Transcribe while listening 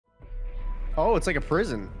Oh, it's like a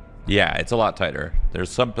prison. Yeah, it's a lot tighter. There's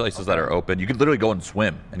some places that are open. You could literally go and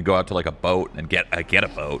swim and go out to like a boat and get a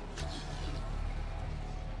boat.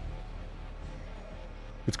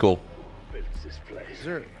 It's cool. Is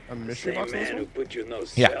there a mystery box in this one? Put you in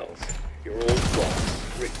those Yeah. cells. Your old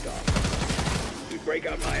boss, Rick Dawson. You break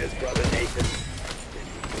out Maya's brother Nathan. Then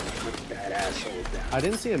you put that asshole down. I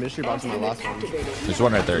didn't see a mystery box in my last one. There's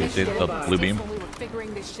one right there. You see the blue beam? When we were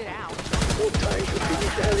figuring this shit out.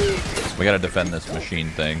 We gotta defend this machine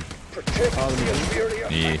thing.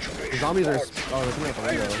 Yeah. The zombies are. Oh, they're coming out the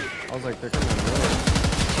window. I was like, they're coming out the window.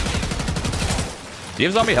 Do you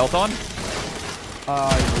have zombie health on?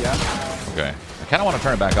 Yeah. Okay. I kind of want to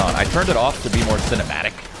turn it back on. I turned it off to be more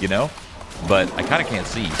cinematic, you know? But I kind of can't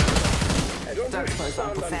see.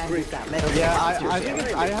 Yeah, I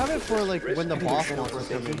think I have it for like when the boss monsters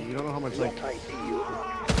come in. You don't know how much like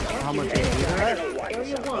how much they need that.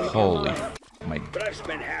 Holy my! But I've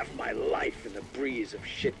spent half my life in the breeze of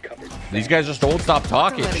shit-covered. These guys just don't stop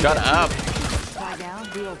talking. Shut up.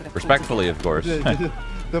 Respectfully, of course. The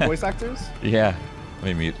voice actors? Yeah. Let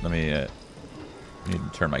me mute. Let me need to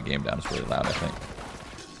turn my game down. It's really loud, I think.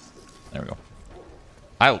 There we go.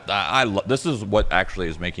 This is what actually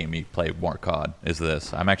is making me play more COD. Is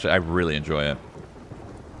this? I really enjoy it.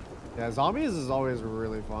 Yeah, zombies is always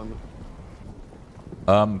really fun.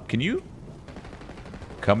 Can you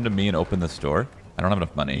come to me and open this door? I don't have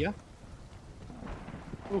enough money. Yeah.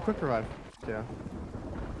 Oh, quick revive. Yeah.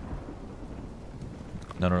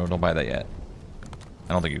 No, don't buy that yet.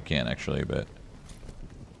 I don't think you can actually, but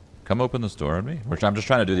come open this door on me. I'm just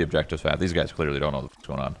trying to do the objectives fast. These guys clearly don't know what's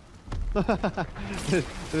going on. They're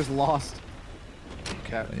just lost.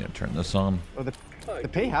 Okay, I need to turn this on. Oh, the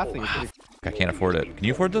pay half thing is pretty. I can't afford it. Can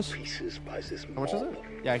you afford this? How much is it?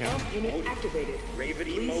 Yeah, I can. Unit activated.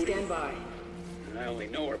 Please stand by. I only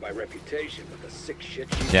know her by reputation, but the sick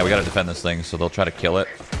shit she... Yeah, we gotta defend this thing, so they'll try to kill it.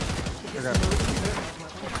 Okay.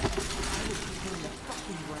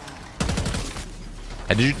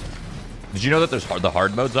 And did you know that there's the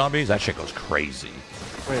hard mode zombies? That shit goes crazy.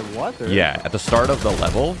 Wait, what? Yeah, at the start of the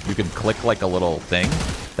level, you can click like a little thing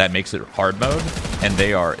that makes it hard mode, and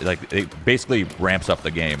they are like it basically ramps up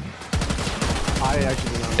the game. I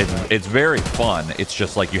actually don't know that. It's very fun. It's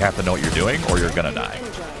just like you have to know what you're doing, or you're gonna die.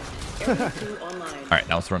 All right,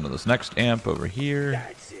 now let's run to this next amp over here.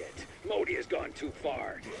 That's it. Modi has gone too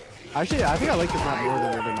far. Actually, I think I like this map more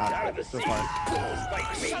than the other map so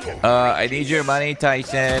far. I need your money,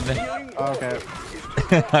 Tyson. Okay.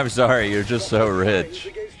 I'm sorry, you're just so rich.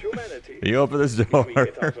 You open this door.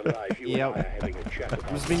 Yep.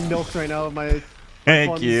 I'm just being milked right now of my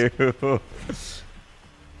Thank funds. you.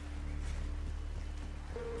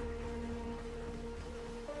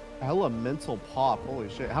 Elemental pop. Holy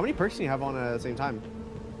shit. How many perks do you have on at the same time?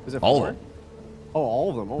 Is it All four? of them. Oh, all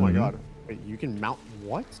of them. Oh my god. Wait, you can mount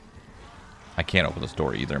what? I can't open this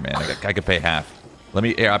door either, man. I could pay half. Let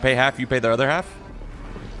me. I pay half. You pay the other half.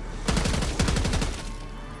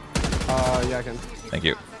 Yeah, I can. Thank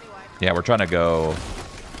you. Yeah, we're trying to go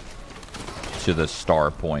to the star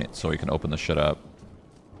point so we can open the shit up.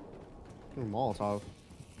 Ooh, Molotov.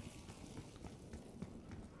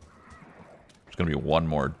 There's gonna be one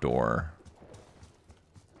more door.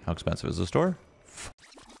 How expensive is this door?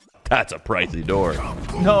 That's a pricey door.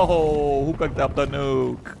 No, who picked up the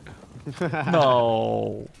nuke?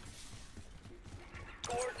 No.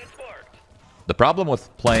 The problem with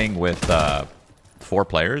playing with 4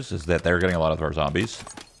 players is that they're getting a lot of our zombies.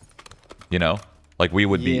 You know, like we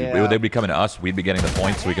would be, they'd be coming to us. We'd be getting the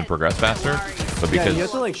points so we can progress faster. But because yeah, you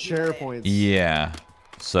have to like share points. yeah,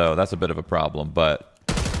 so that's a bit of a problem, but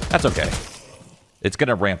that's okay. It's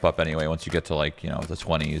gonna ramp up anyway once you get to like, you know, the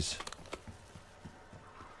 20s.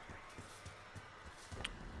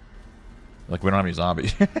 Like we don't have any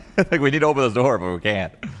zombies. Like we need to open this door, but we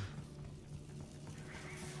can't.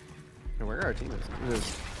 Hey, where are our teammates? It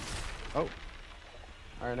is. Oh.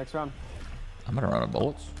 All right, next round. I'm gonna run out of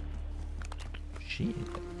bullets. Shit.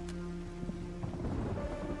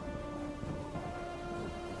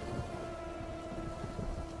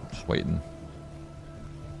 Just waiting.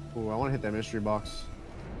 Ooh, I want to hit that mystery box.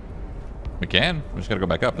 We can. We just gotta go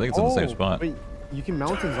back up. I think it's in the same spot. Wait, you can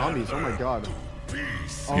mount in zombies. Oh my god.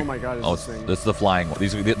 Oh my god, Oh, this thing. this is the flying one.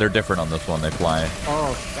 They're different on this one. They fly.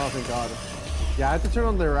 Oh, thank god. Yeah, I have to turn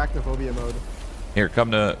on the arachnophobia mode. Here,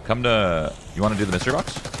 come to. You want to do the mystery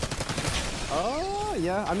box? Oh,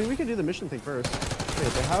 yeah. I mean, we can do the mission thing first.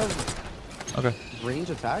 Wait, they have Okay. range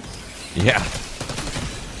attacks? Yeah.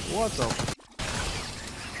 What the?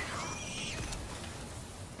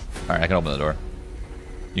 All right, I can open the door.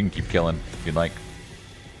 You can keep killing if you'd like.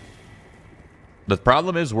 The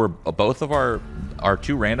problem is we're both of our our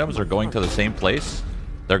two randoms are going to the same place.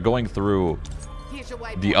 They're going through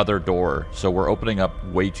the other door, so we're opening up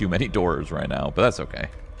way too many doors right now, but that's okay.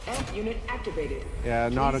 Unit activated. Yeah,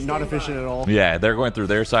 not efficient at all. Yeah, they're going through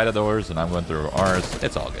their side of the doors, and I'm going through ours.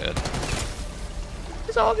 It's all good.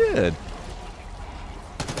 It's all good.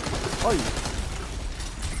 Oh,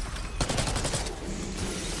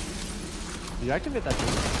 you activate that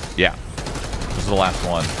thing? Yeah. This is the last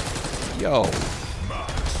one. Yo.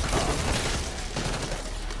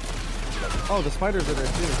 Oh, the spiders are there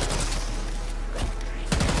too.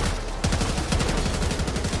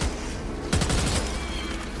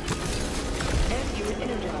 Unit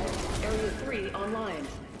energized. Area 3 online.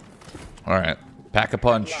 All right.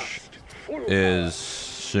 Pack-a-punch is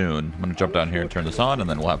soon. I'm going to jump down here and turn this on, and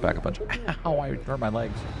then we'll have Pack-a-punch. Ow, I hurt my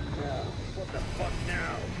legs.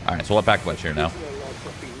 All right, so we'll have Pack-a-punch here now.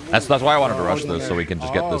 That's why I wanted to rush this, so we can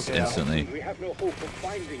just get this instantly. We have no hope of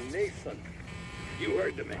finding Nathan. You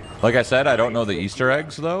heard the man. Like I said, I don't know the Easter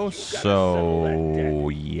eggs, though, so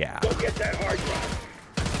yeah. Go get that hard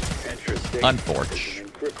drive. Interesting. Unfortunate.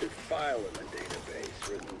 An encrypted file in the database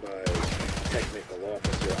written by technical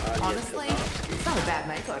officer Anya Honestly, it's not a bad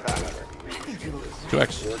method.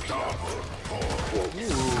 2x. Ooh,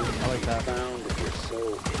 I like that. Found if you're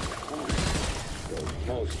so inclined, though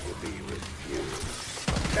most will be refused.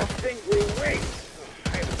 That thing grew wings. I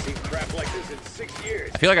haven't seen crap like this in 6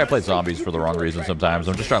 years. I feel like I play zombies for the wrong reason sometimes.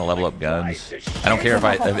 I'm just trying to level up guns. I don't care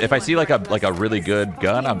if I see like a really good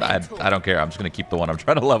gun. I don't care. I'm just gonna keep the one I'm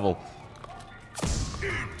trying to level.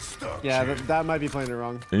 Yeah, that might be playing it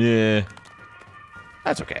wrong. Yeah,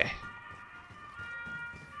 that's okay.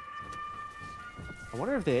 I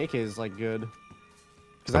wonder if the AK is like good.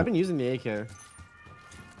 Because I've been using the AK.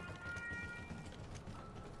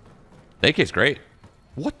 The AK's great.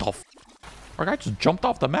 What the f? Our guy just jumped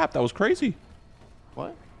off the map. That was crazy.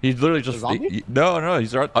 What? He's literally just... No,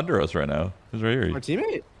 he's right under us right now. He's right here. Our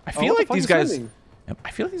teammate? I feel like these guys...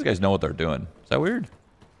 I feel like these guys know what they're doing. Is that weird?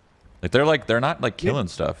 Like they're not like killing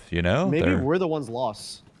stuff, you know? Maybe we're the ones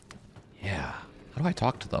lost. Yeah. How do I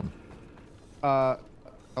talk to them? Hello.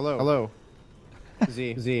 Hello.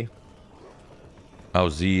 Z. Z. Oh,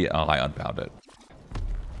 Z. Oh, I unbound it.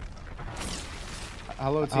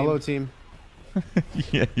 Hello, team. Hello, team.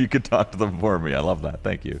 Yeah, you could talk to them for me. I love that.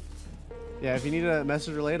 Thank you. Yeah, if you need a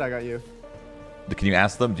message relayed, I got you. Can you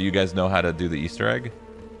ask them? Do you guys know how to do the Easter egg?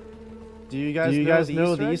 Do you guys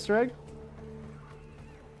know the Easter egg?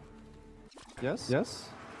 Yes? Yes?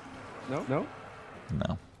 No? No?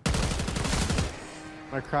 No.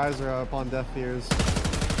 My cries are upon deaf ears.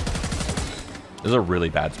 This is a really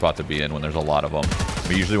bad spot to be in when there's a lot of them.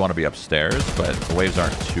 We usually want to be upstairs, but the waves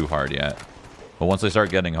aren't too hard yet. But once they start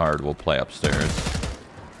getting hard, we'll play upstairs.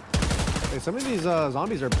 Hey, some of these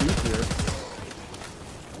zombies are beefier.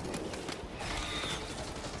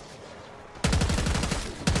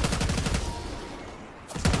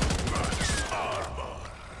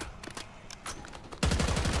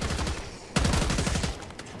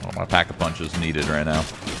 Oh, my pack-a-punch is needed right now.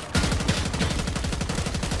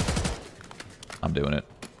 I'm doing it.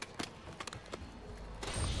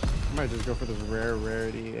 I might just go for this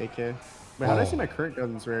rarity AK. Wait, how do I see my current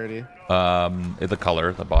gun's rarity? The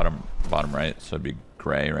color, the bottom right, so it'd be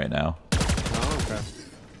gray right now. Oh, okay.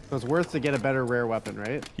 So it's worth to get a better rare weapon,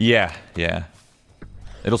 right? Yeah, yeah.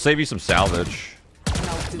 It'll save you some salvage.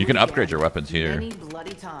 You can upgrade your weapons here.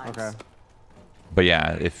 Okay. But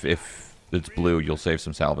yeah, if it's blue, you'll save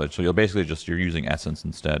some salvage. So you'll basically you're using essence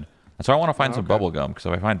instead. That's why I want to find some bubble gum, because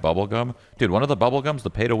if I find bubble gum, dude, one of the bubble gums, the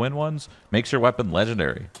pay-to-win ones, makes your weapon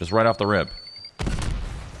legendary, just right off the rip.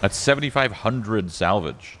 That's 7,500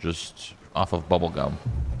 salvage just off of bubble gum.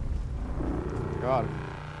 God.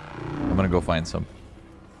 I'm gonna go find some.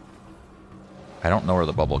 I don't know where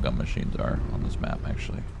the bubble gum machines are on this map,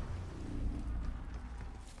 actually.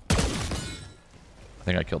 I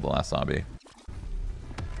think I killed the last zombie.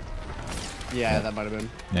 Yeah, that might have been.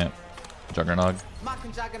 Yeah. Juggernog.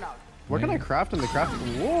 What can I craft in the craft?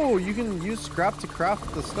 Whoa, you can use scrap to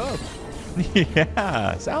craft the stuff.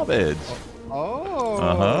 Yeah, salvage. Oh.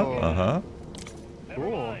 Uh-huh.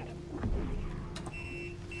 Cool.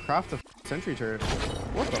 Craft a sentry turret.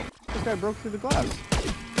 What the? This guy broke through the glass.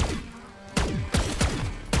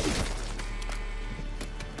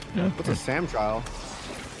 Yeah. What's a SAM trial?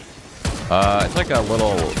 It's like a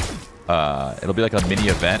little, it'll be like a mini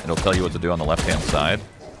event. It'll tell you what to do on the left-hand side.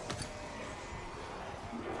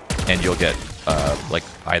 And you'll get, like,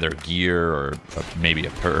 either gear or maybe a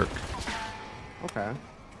perk. Okay.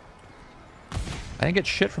 I didn't get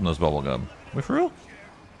shit from those bubblegum. Wait, for real?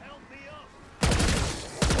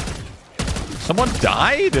 Someone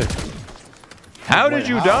died? How did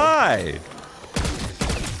you die?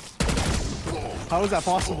 How is that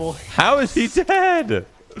possible? How is he dead?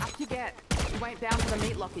 Up you get. You ain't bound for the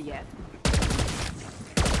meat locker yet.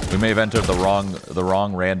 We may have entered the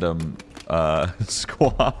wrong random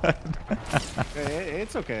squad.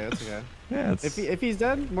 It's okay. It's okay. Yeah, it's... If he's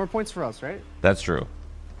dead, more points for us, right? That's true.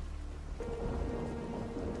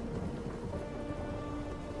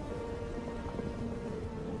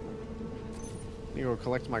 You go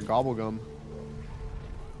collect my gobble gum.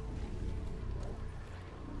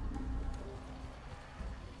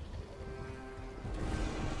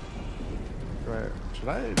 Right. Should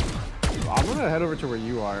I? I'm gonna head over to where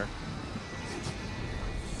you are.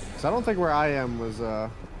 Cause I don't think where I am was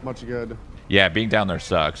much good. Yeah, being down there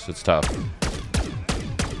sucks. It's tough.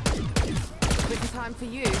 Quick time for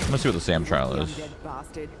you. Let's see what the Sam trial is. Dead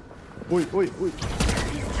bastard. Wait.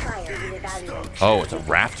 Oh, it's a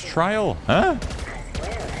raft trial? Huh?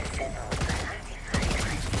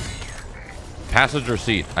 Passenger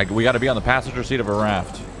seat. We got to be on the passenger seat of a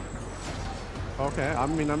raft. Okay. I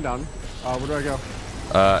mean, I'm down. Where do I go?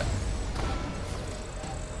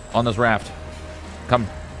 On this raft. Come.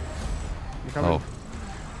 I'm coming. Oh.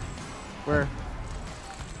 Where?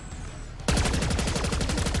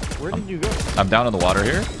 Where did you go? I'm down in the water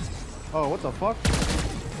here. Oh, what the fuck?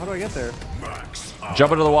 How do I get there?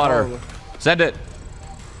 Jump into the water. Oh. Send it.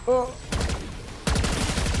 Oh.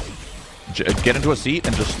 Get into a seat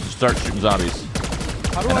and just start shooting zombies.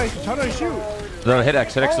 How do I shoot? No, hit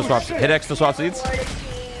X to swap. Shit. Hit X to swap seats.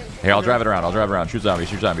 Here, I'll drive it around. Shoot zombies.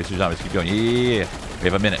 Keep going. Yeah. We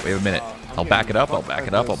have a minute. I'll back it up. I'll back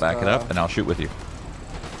it up. And I'll shoot with you.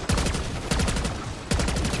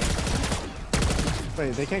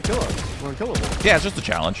 Wait, they can't kill us. We're unkillable. Yeah, it's just a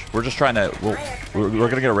challenge. We're just trying to. We're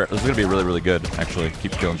gonna get a. This is gonna be really, really good. Actually,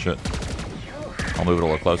 keep killing shit. I'll move it a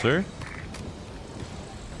little closer.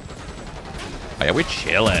 Oh, yeah, we're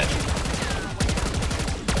chilling.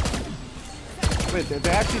 Wait, they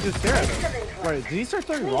actually just stare at us. Wait, did he start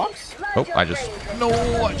throwing rocks? Oh, I just.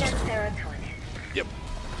 Yep.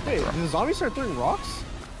 Hey, did the zombie start throwing rocks?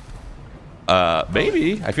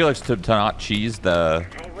 Maybe. I feel like to not cheese the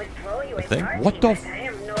thing. What the?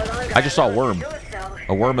 I just saw a worm.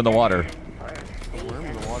 A worm in the water. Worm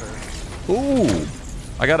in the water. Ooh,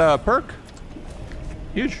 I got a perk.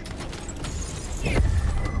 Huge.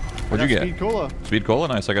 What'd you get? Speed cola. Speed cola,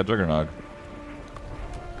 nice. I got Juggernog.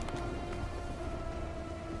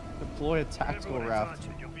 Deploy a tactical raft.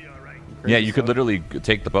 Yeah, you could literally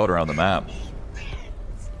take the boat around the map.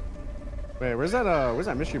 Wait, where's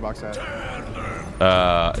that mystery box at?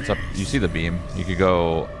 It's up. You see the beam? You could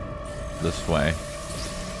go this way.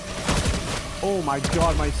 Oh my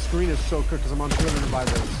god, my screen is so cooked because I'm on 200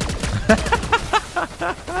 this.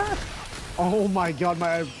 Oh my god,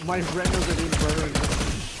 my retinas are being burned.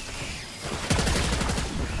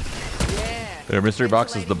 Yeah. Their mystery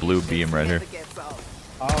box is the blue beam right here.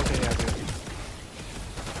 Oh, okay, yeah, okay.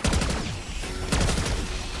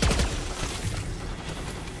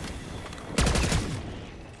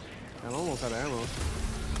 I'm almost out of ammo.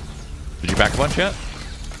 Did you pack a bunch yet?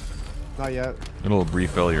 Not yet. It'll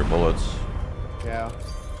refill your bullets. Yeah.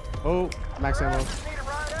 Oh, max ammo.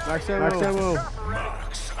 Max ammo. Max ammo.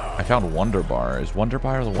 I found Wonder Bar. Is Wonder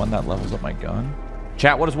Bar the one that levels up my gun?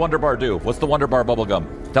 Chat, what does Wonder Bar do? What's the Wonder Bar bubble gum?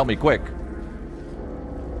 Tell me quick.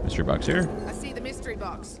 Mystery box here. I see the mystery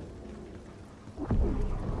box.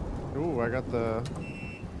 Ooh, I got the...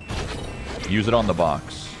 Use it on the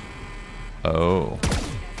box. Oh.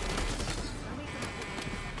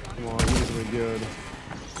 Come on, these are good.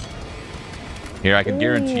 Here, I can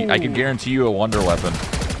guarantee you a wonder weapon.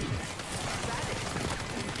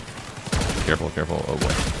 Careful. Oh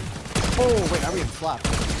boy. Oh, wait, I'm getting slapped.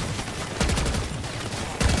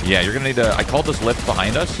 Yeah, you're gonna need to. I called this lift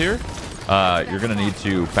behind us here. You're gonna need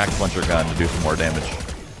to pack punch your gun to do some more damage.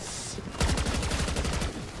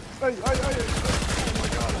 Oh my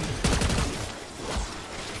god.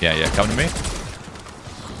 Yeah, come to me.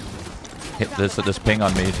 Hit this ping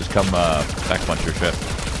on me. Just come back punch your ship.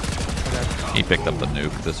 Okay. He picked up the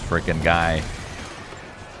nuke. This freaking guy.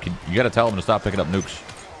 You gotta tell him to stop picking up nukes.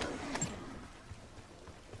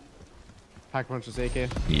 Pack punch this AK.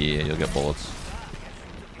 Yeah, you'll get bullets.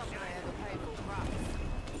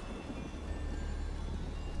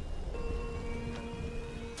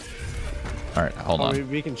 All right, hold on.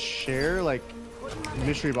 We can share like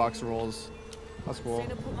mystery box rolls. That's cool.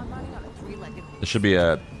 This should be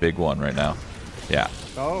a big one right now. Yeah.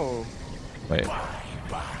 Oh. Wait,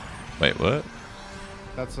 what?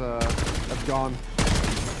 That's gone.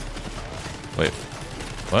 Wait,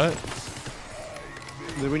 what?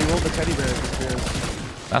 When you roll the teddy bear, it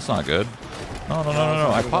disappears. That's not good.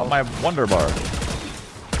 No. I popped my Wonder Bar.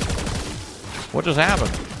 What just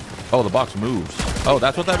happened? Oh, the box moves. Oh,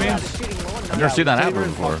 that's what that means? I've never seen that happen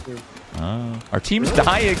before. Our team's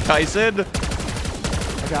dying, Tyson.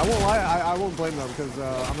 Okay, I won't lie. I won't blame them because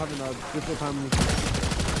I'm having a difficult time.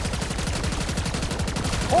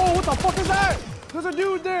 Oh, what the fuck is that? There's a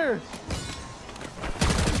dude there.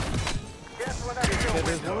 Yeah,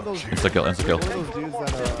 there's one of those. Insta kill, insta kill. One of those dudes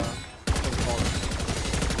that what's it called?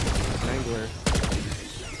 Angler.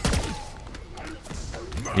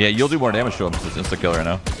 Yeah, you'll do more damage to him since it's insta kill right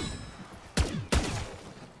now.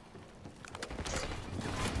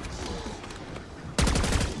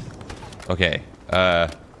 Okay.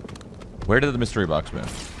 Where did the mystery box move?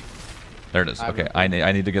 There it is. Okay, I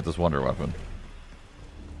need to get this wonder weapon.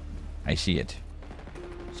 I see it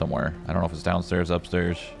somewhere. I don't know if it's downstairs,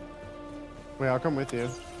 upstairs. Wait, I'll come with you.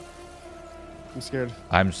 I'm scared.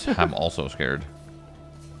 I'm also scared.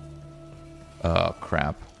 Oh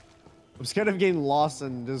crap. I'm scared of getting lost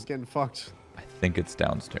and just getting fucked. I think it's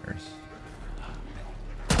downstairs.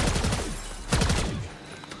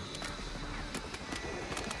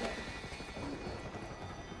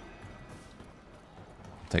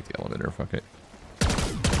 Take the elevator, fuck it.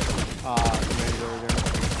 Commander again.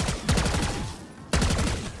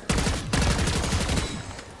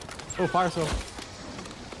 Oh, fire cell.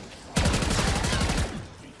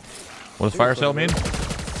 What does fire sale mean?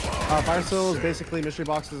 Fire sale is basically mystery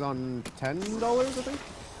boxes on $10, I think.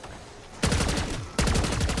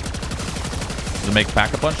 Does it make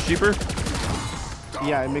pack-a-punch cheaper?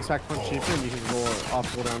 Yeah, it makes back punch cheaper and you can go off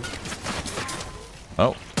cooldown.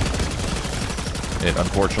 Oh. It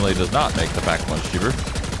unfortunately does not make the pack-a-punch cheaper.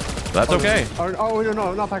 That's okay. Oh,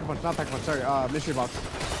 no, not pack-a-punch, not pack-a-punch. Sorry, mystery box.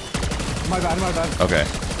 My bad, my bad. Okay.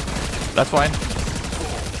 That's fine.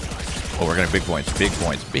 Oh, we're getting big points, big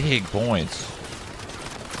points, big points.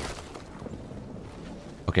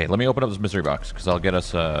 Okay, let me open up this mystery box, because I'll get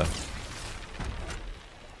us, Don't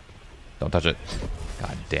touch it.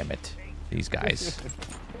 God damn it. These guys.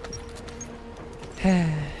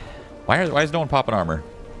 Why is no one popping armor?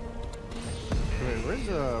 Wait, where's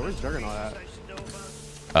Juggernaut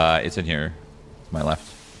at? It's in here. It's my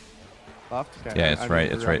left. Left? Okay. Yeah, it's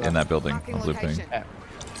right. It's right in that building. I'm looping.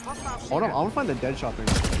 Hold on, I want to find the dead shop thing.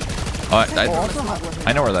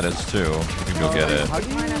 I know where that is too. You can go get it. How do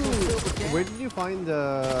you? Where did you find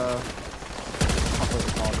the? What's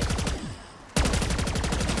it called?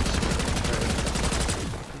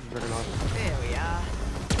 Juggernaut. There we are.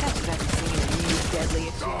 That's better seeing a new deadly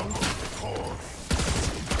exchange.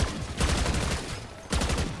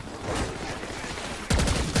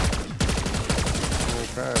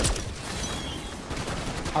 Okay.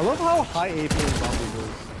 I love how high AP and zombies is.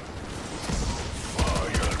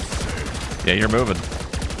 Yeah, you're moving.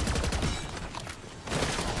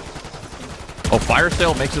 Oh, fire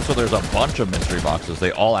sale makes it so there's a bunch of mystery boxes. They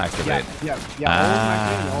all activate. Yeah. All of them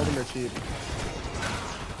activate and all of them are cheap.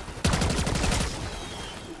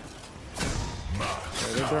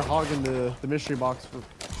 Okay, they're hogging the mystery box for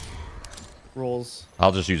rolls.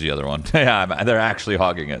 I'll just use the other one. Yeah, they're actually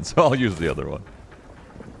hogging it, so I'll use the other one.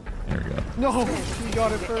 There we go. No, you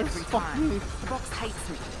got it first. Fuck me. The box hates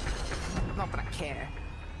me. Not that I care.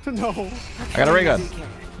 No. I got a ray gun. Is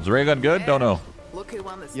the ray gun good? Don't know. Look who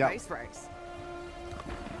won the Yep. space race.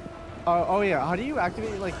 Oh yeah, how do you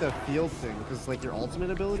activate like the field thing? Because like your ultimate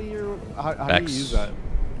ability, or how do X. you use that?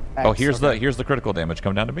 Oh, X, here's okay. the critical damage.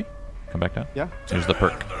 Come down to me. Come back down. Yeah. Here's the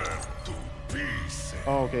perk.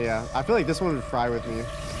 Oh, okay, yeah. I feel like this one would fry with me.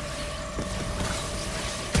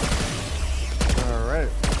 All right.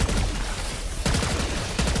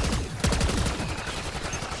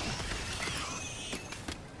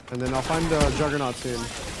 And then I'll find the Juggernaut soon.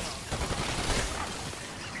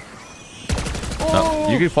 No,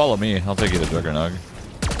 you can follow me. I'll take you to Juggernog.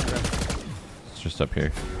 Okay. It's just up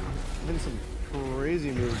here. I'm in some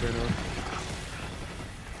crazy moves right now.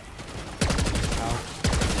 Ow.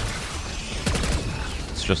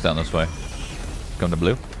 It's just down this way. Come to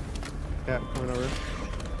blue. Yeah, coming over.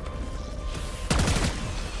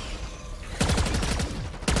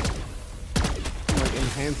 Like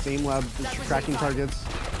enhanced aim lab tracking targets.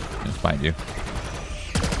 It's behind you.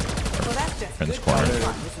 Well, that's just In this good corner.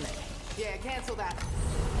 fun, isn't it? Yeah, cancel that.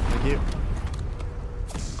 Thank you.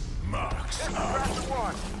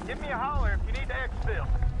 Give me a holler if you need to exfil.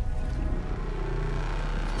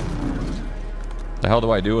 The hell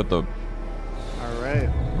do I do with the? All right.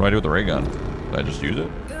 What do I do with the ray gun? Did I just use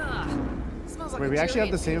it? Ugh. Smells like Wait, a we actually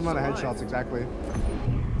have the chili same amount of and headshots exactly.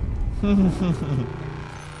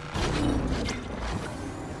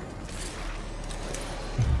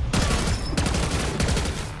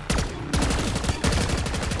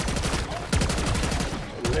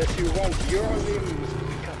 Unless you want your limbs to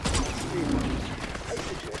become extinct, I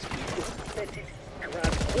suggest you get petted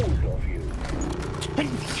help you.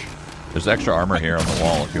 There's extra armor here on the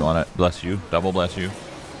wall if you want it. Bless you. Double bless you.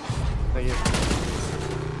 Thank you.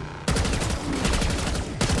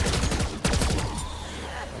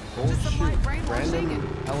 Bullshit.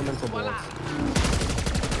 Random elemental bullets.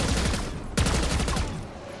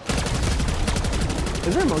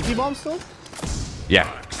 Is there a monkey bomb still? Yeah.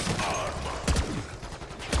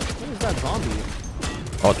 What is that zombie?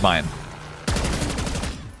 Oh, it's mine.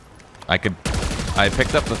 I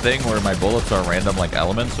picked up the thing where my bullets are random like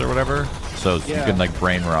elements or whatever. So you can like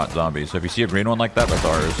brain rot zombies. So if you see a green one like that, that's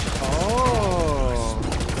ours. Oh.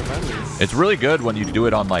 It's really good when you do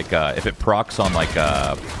it on like if it procs on like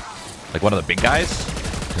one of the big guys,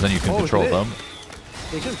 because then you can control them.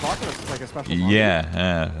 They should proc us like a special.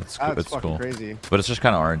 Yeah, it's That's cool. Crazy. But it's just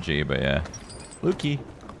kind of RNG. But yeah, Lukey.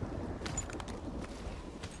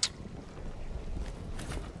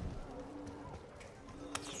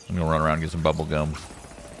 I'm gonna run around and get some bubble gum.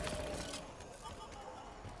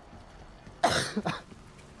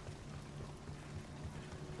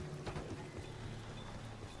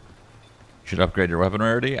 Should upgrade your weapon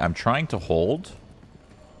rarity. I'm trying to hold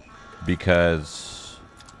because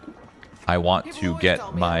I want to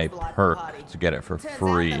get my perk to get it for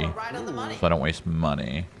free, so I don't waste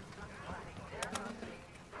money.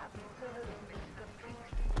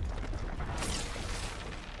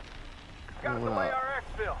 Got some ARX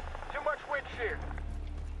still. Too much wind shear.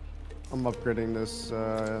 I'm upgrading this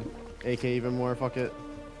AK even more. Fuck it.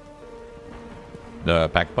 The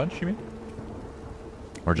pack punch, you mean?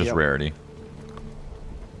 Or just rarity?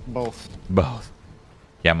 Both. Both.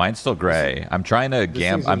 Yeah, mine's still gray. I'm trying to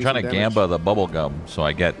gamba the bubble gum so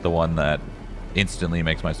I get the one that instantly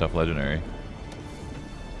makes my stuff legendary.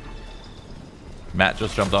 Matt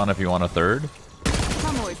just jumped on if you want a third.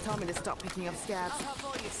 Mum always told me to stop picking up scabs.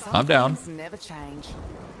 I'm down. Things never change.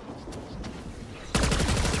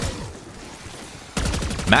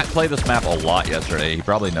 Matt played this map a lot yesterday. He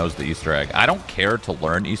probably knows the Easter egg. I don't care to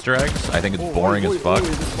learn Easter eggs. I think it's boring as fuck.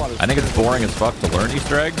 I think it's boring as fuck to learn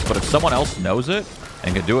Easter eggs, but if someone else knows it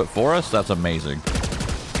and can do it for us, that's amazing.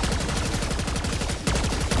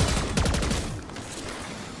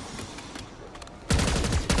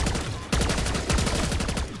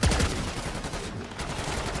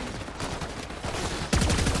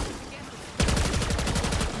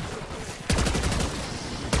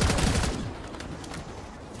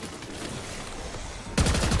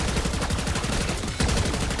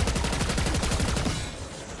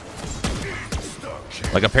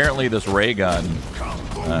 Like, apparently this ray gun...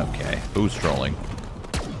 Okay, who's trolling?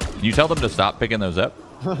 Can you tell them to stop picking those up?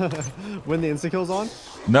 When the insta-kill's on?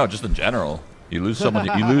 No, just in general. You lose someone.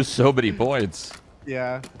 You lose so many points.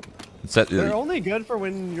 Yeah. They're only good for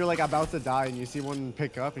when you're, like, about to die and you see one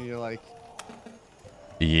pick up and you're like...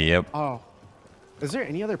 Yep. Oh. Is there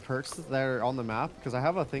any other perks that are on the map? Because I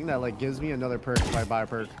have a thing that, like, gives me another perk if I buy a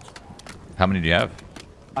perk. How many do you have?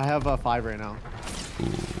 I have 5 right now.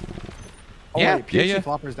 Ooh. Oh, yeah, wait, PhD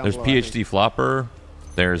Flopper's down There's below, PhD Flopper.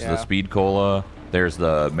 There's the Speed Cola. There's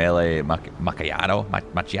the Melee Macchiato.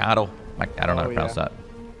 Macchiato. I don't know how to pronounce that.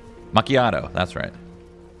 Macchiato. That's right.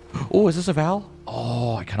 Oh, is this a Val?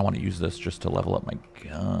 Oh, I kind of want to use this just to level up my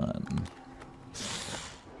gun.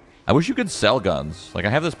 I wish you could sell guns. Like, I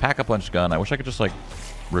have this Pack-a-Punch gun. I wish I could just, like,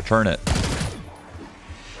 return it.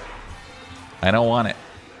 I don't want it.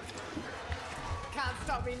 Can't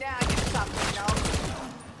stop me now, you suffering dog.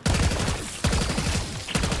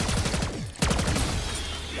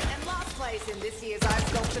 And last place in this year's Ice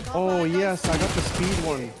Sculpture Combo. Oh, yes, I got the speed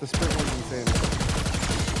one. The sprint one's insane.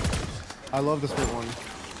 I love the sprint one.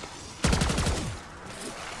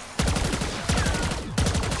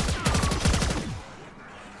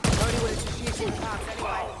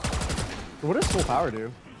 What does full power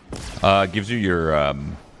do? Gives you your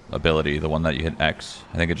ability, the one that you hit X.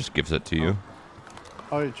 I think it just gives it to you.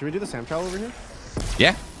 Oh, should we do the Sam trial over here?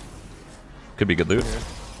 Yeah. Could be good loot.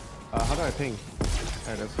 How do I ping?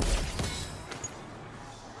 There it is.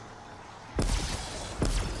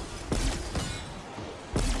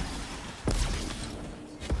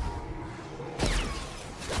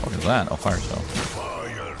 What is that? Oh, fire cell.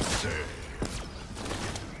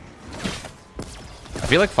 I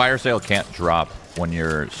feel like fire sale can't drop when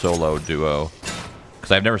you're solo Oh. duo,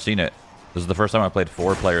 because I've never seen it. This is the first time I played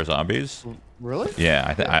 4-player zombies. Really?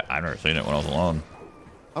 Yeah, I've never seen it when I was alone.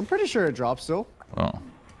 I'm pretty sure it drops still. Oh.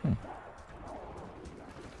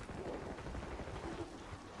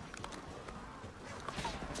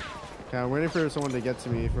 Okay, I'm waiting for someone to get to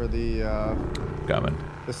me for the Coming.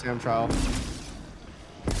 the Sam trial.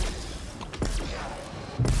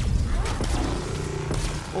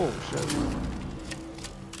 Oh shit.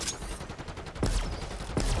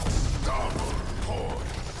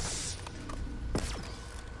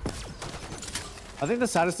 I think the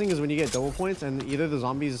saddest thing is when you get double points and either the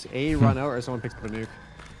zombies A run out or someone picks up a nuke.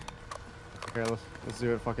 Okay, let's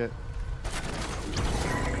do it. Fuck it.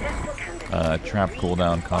 Trap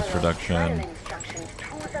cooldown, cost reduction.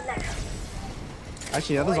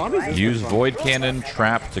 Actually, yeah, the zombies. Use void cannon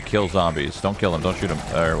trap to kill zombies. Don't kill them. Don't shoot them.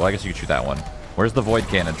 Or, well, I guess you could shoot that one. Where's the void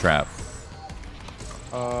cannon trap?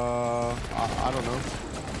 I don't know.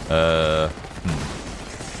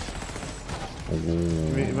 I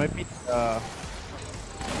mean, it might be.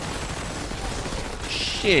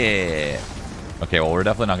 Shit. Okay, well, we're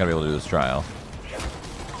definitely not gonna be able to do this trial.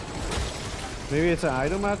 Maybe it's an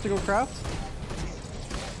item I have to go craft.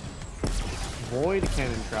 Void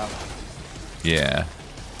cannon trap. Yeah.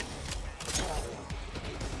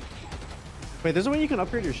 Wait, there's a way you can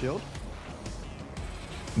upgrade your shield.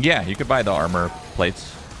 Yeah, you could buy the armor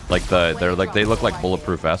plates. Like they look like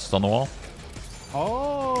bulletproof vests on the wall.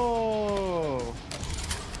 Oh.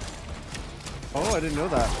 Oh, I didn't know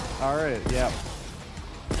that. All right, yeah.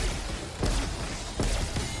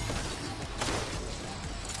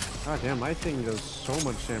 God damn, my thing does so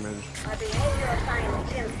much damage. A behavioral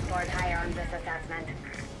science team scored higher on this assessment.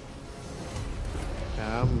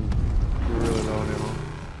 Yeah, I'm really low now.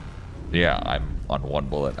 Yeah, I'm on one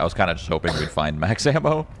bullet. I was kind of just hoping we'd find max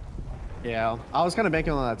ammo. Yeah, I was kind of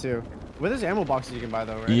banking on that too. With there's ammo boxes you can buy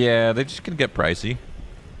though, right? Yeah, they just can get pricey.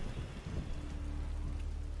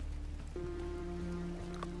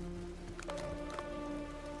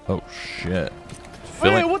 Oh shit.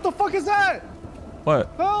 Wait, what the fuck is that?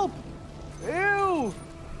 What? Help! Ew!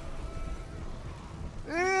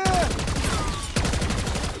 Yeah!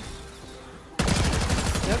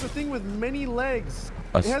 It has a thing with many legs.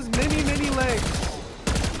 It has many legs.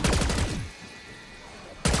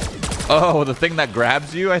 Oh, the thing that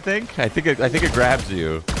grabs you, I think it grabs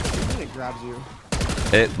you. I think it grabs you.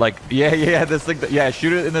 It like yeah, this thing that, yeah,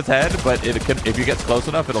 shoot it in its head, but it can, if you get close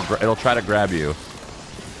enough, it'll try to grab you.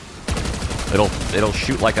 It'll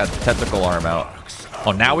shoot like a tentacle arm out.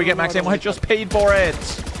 Oh, now we get max ammo. I just paid for it.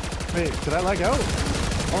 Wait, did I lag out?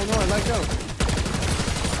 Oh no, I lagged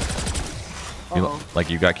out. Like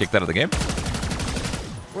you got kicked out of the game?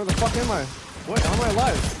 Where the fuck am I? What? How am I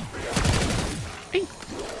alive?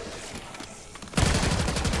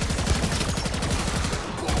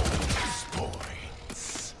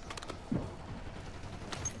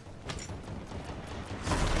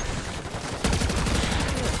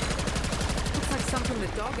 Looks like something the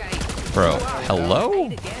dog ate. Bro, hello?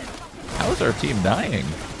 How is our team dying?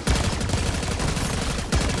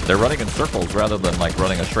 They're running in circles rather than like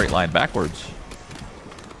running a straight line backwards.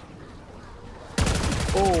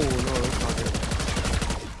 Oh no, that's not good.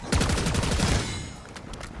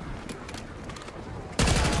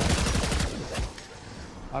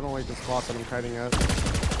 I don't like the spot that I'm kiting at.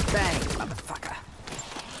 Bang, motherfucker.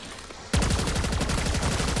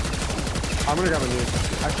 I'm gonna grab a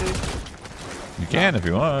nuke. Actually, You can if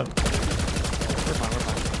you want. we're fine, we're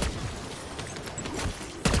fine.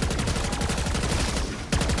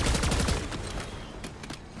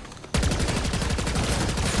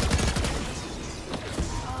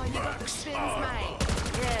 Oh, you got the spins, mate.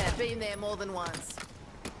 Yeah, been there more than once.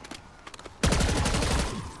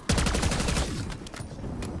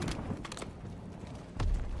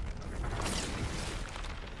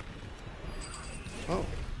 Oh,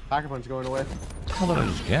 Packer Punch going away. What the hell did I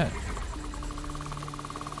just get?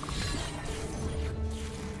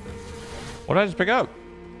 What did I just pick up?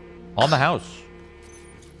 On the house.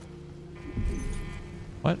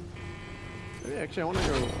 What? Maybe actually I want to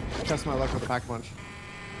go test my luck with the Packer Punch.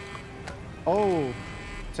 Oh,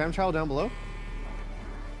 Sam Child down below?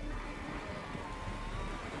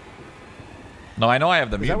 No, I know I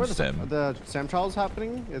have the Is that where mutant sim. the Sam Child's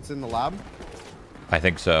happening? It's in the lab? I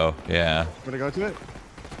think so, yeah. Gonna go to it?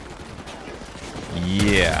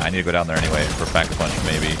 Yeah, I need to go down there anyway for pack a punch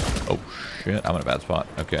maybe. Oh shit, I'm in a bad spot.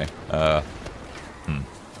 Okay.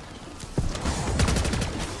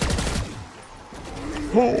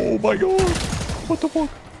 Oh my god! What the fuck?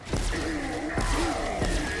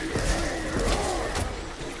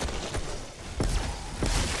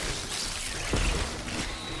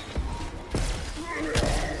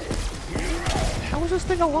 How is this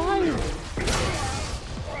thing alive?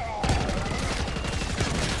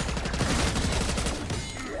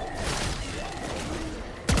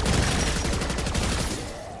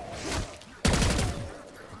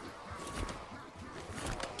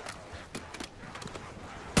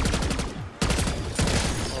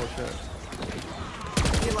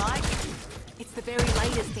 You like? It's the very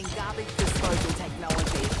latest in garbage disposal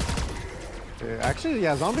technology. Yeah, actually,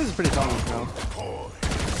 yeah, zombies is pretty common now.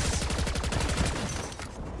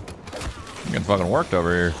 Getting fucking worked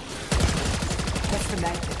over here. That's the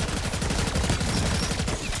main thing.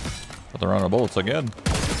 But they're on bullets again.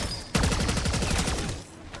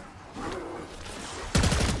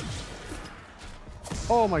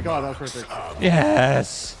 Oh my god, that was perfect.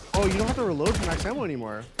 Yes. Oh, you don't have to reload for max ammo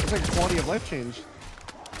anymore. It's like a quality of life change.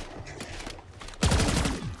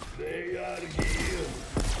 They gotta heal.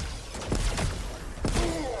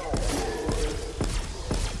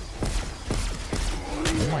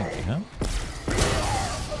 Oh my god.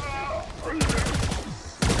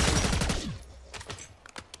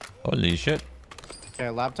 Holy shit. Okay,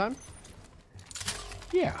 lab time?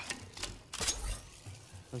 Yeah.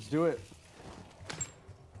 Let's do it.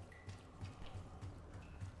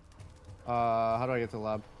 How do I get to the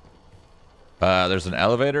lab? There's an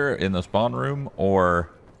elevator in the spawn room, or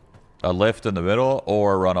a lift in the middle,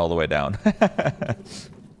 or run all the way down.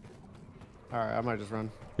 Alright, I might just run.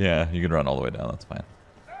 Yeah, you can run all the way down. That's fine.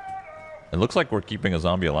 It looks like we're keeping a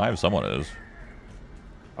zombie alive. Someone is.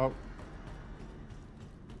 Oh.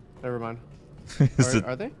 Never mind. Is it-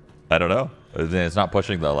 Are they? I don't know. It's not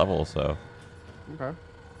pushing the level, so. Okay.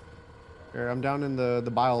 Here, I'm down in the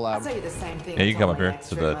bio I'll lab. tell you the same thing. Yeah, you I come told up my here ex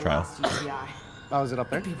to during the my trial. last UTI. Oh, is it up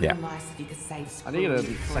there? It'd be Yeah. real nice if you could save I need a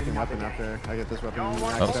Shroudy for second another weapon day. after I get this weapon. Oh,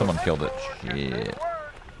 maxed out. someone killed it. Shit.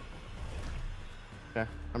 Okay,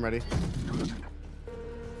 I'm ready.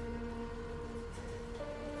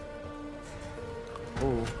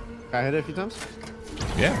 Oh, can I hit it a few times?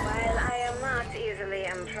 Yeah. While I am not easily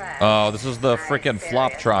impressed. Oh, this is the freaking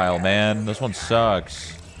flop trial, man. This one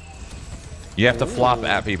sucks. You have to flop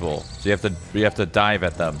at people. So you have to dive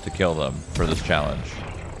at them to kill them for this challenge.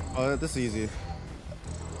 Oh, this is easy.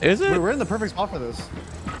 Is it? We're in the perfect spot for this.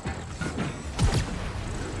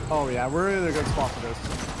 Oh yeah, we're in a good spot for this.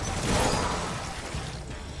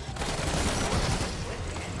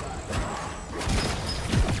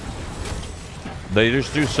 They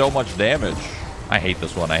just do so much damage. I hate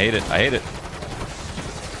this one. I hate it. I hate it.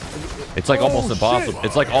 It's like almost shit. impossible.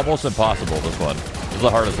 It's like almost impossible, this one. This is the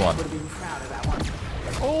hardest one. Would have been proud of that one.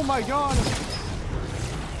 Oh my god!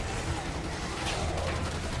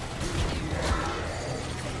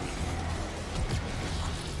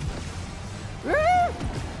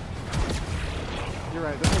 You're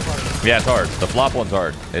right, this one's hard. Yeah, it's hard. The flop one's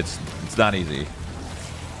hard. It's not easy.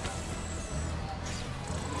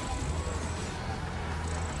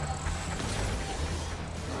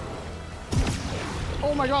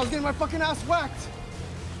 Oh my god, I was getting my fucking ass whacked!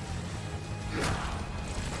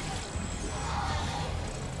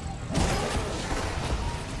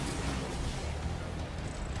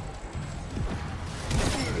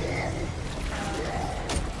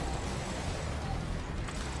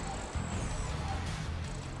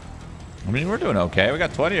 I mean, we're doing okay. We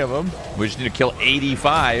got 20 of them. We just need to kill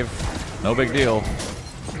 85. No big deal.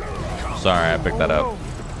 Sorry, I picked that up. Okay,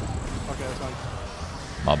 that's fine.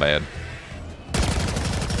 My bad.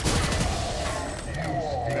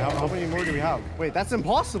 Okay, how many more do we have? Wait, that's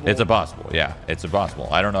impossible! It's impossible. Yeah, it's impossible.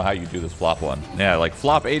 I don't know how you do this flop one. Yeah, like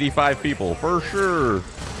flop 85 people for sure.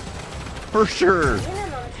 For sure.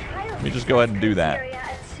 Let me just go ahead and do that.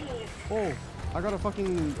 Oh, I got a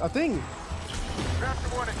fucking... a thing! Grab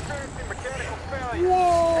someone experiencing mechanical failure.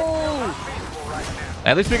 Whoa! Feasible right now.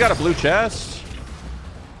 At least we got a blue chest.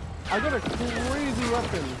 I got a crazy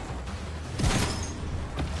weapon.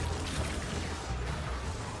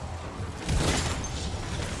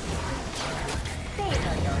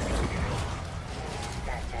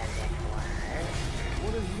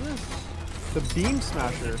 What is this? The beam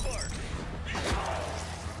smasher.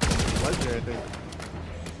 Legendary, I think.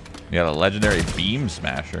 You got a legendary beam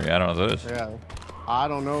smasher. Yeah, I don't know what this is. Yeah. I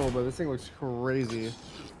don't know, but this thing looks crazy.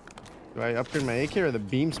 Do I upgrade my AK or the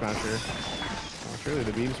beam smasher? Oh, surely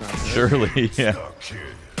the beam smasher. Surely, yeah.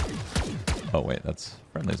 Oh, wait, that's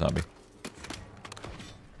friendly zombie.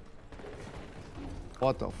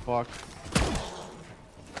 What the fuck?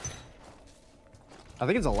 I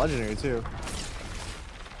think it's a legendary too.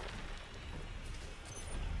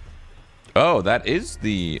 Oh, that is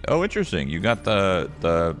the... Oh, interesting. You got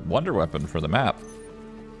the wonder weapon for the map.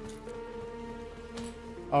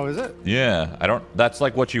 Oh, is it? Yeah, I don't... That's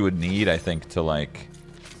like what you would need, I think, to like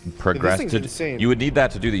progress. thing's insane. You would need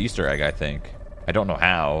that to do the Easter egg, I think. I don't know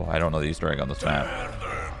how. I don't know the Easter egg on this map.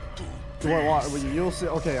 What, you'll see.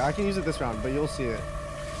 Okay, I can use it this round, but you'll see it.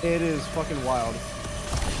 It is fucking wild.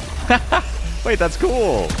 Wait, that's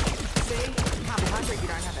cool. See? You can't be hungry if you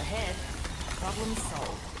don't have a head. Problem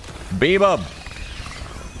solved. Beam 'em.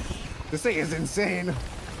 This thing is insane.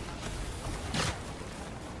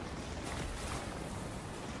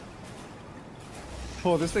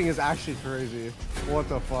 Oh, this thing is actually crazy. What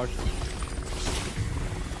the fuck?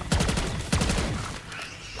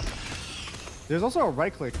 There's also a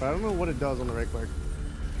right click, but I don't know what it does on the right click.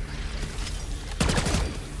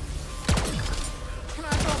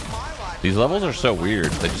 These levels are so weird.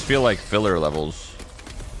 They just feel like filler levels.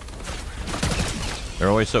 They're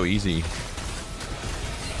always so easy.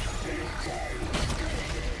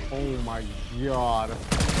 Oh my god.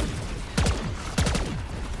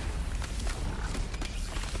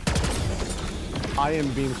 I am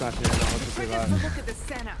beam smashing right now. Let's just say that. Look at the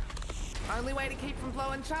center. Only way to keep from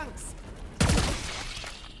blowing chunks.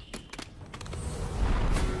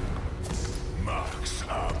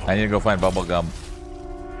 I need to go find bubble gum.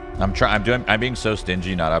 I'm being so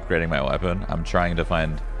stingy not upgrading my weapon. I'm trying to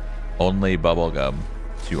find only bubble gum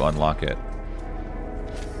to unlock it.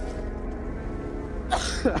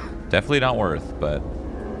 Definitely not worth, but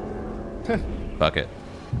fuck it.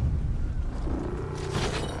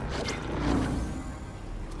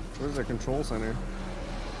 Where's the control center?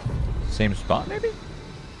 Same spot, maybe?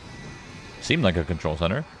 Seemed like a control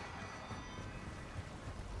center.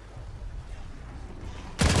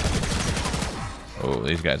 Oh,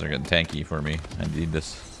 these guys are getting tanky for me. I need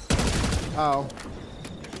this. Oh.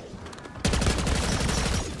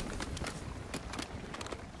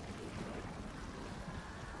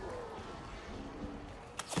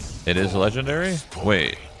 It is legendary?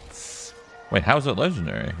 Wait. Wait, how is it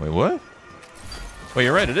legendary? Wait, what? Wait,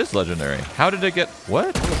 you're right, it is legendary. How did it get...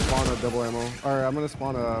 What? I'm gonna spawn a double ammo. Or I'm gonna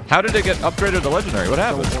spawn a... How did it get upgraded to legendary? What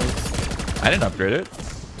happened? Points. I didn't upgrade it.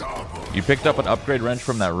 You picked up an upgrade wrench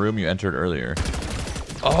from that room you entered earlier.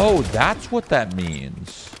 Oh, that's what that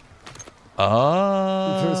means.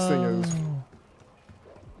 Oh. This thing is...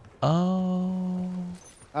 Oh.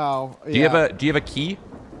 Oh, yeah. Do you have a key?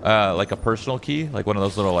 Like a personal key? Like one of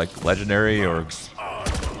those little like legendary or...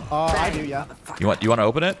 I do, yeah. You want to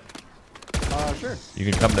open it? Sure. You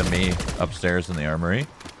can come to me upstairs in the armory.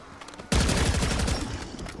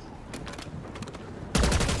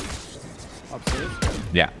 Upstairs?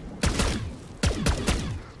 Yeah.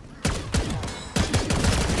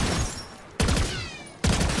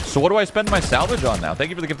 So what do I spend my salvage on now? Thank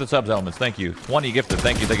you for the gifted subs, Elements. Thank you. 20 gifted.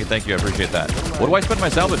 Thank you, thank you, thank you. I appreciate that. What do I spend my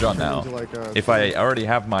salvage on now? If I already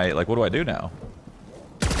have my... Like, what do I do now?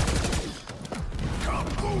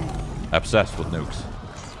 Obsessed with nukes.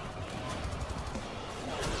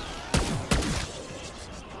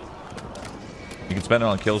 You can spend it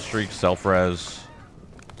on kill streaks, self-res.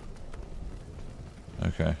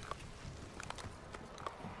 Okay.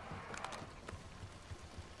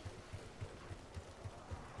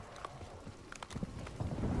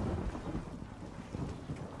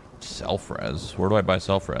 Self-res? Where do I buy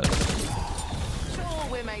self-res? Sure,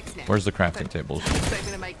 we're mates now. Where's the crafting tables? They're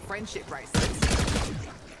gonna make friendship bracelets.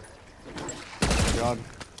 God.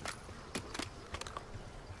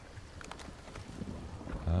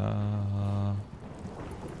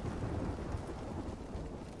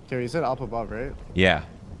 Okay, you said up above, right? Yeah.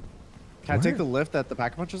 Can I take the lift that the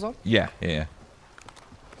pack punch is on? Yeah, yeah.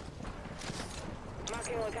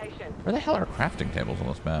 Marking location. Where the hell are crafting tables on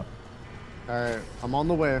this map? Alright, I'm on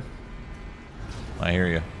the way. I hear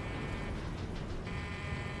you.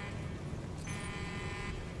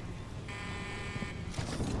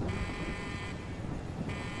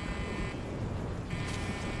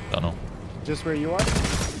 Don't know. Just where you are?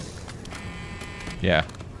 Yeah.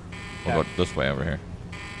 We'll Okay. go this way over here.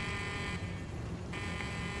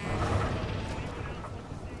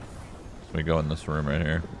 So we go in this room right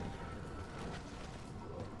here.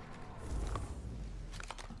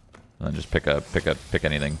 And then just pick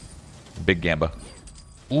anything. Big Gamba.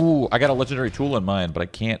 Ooh, I got a legendary tool in mine, but I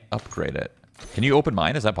can't upgrade it. Can you open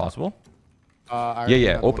mine? Is that possible?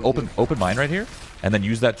 Yeah. Open mine right here, and then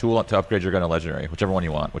use that tool to upgrade your gun to legendary, whichever one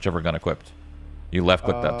you want, whichever gun equipped. You left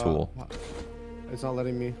click that tool. It's not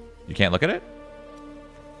letting me. You can't look at it?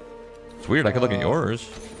 It's weird. I could look at yours.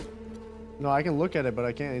 No, I can look at it, but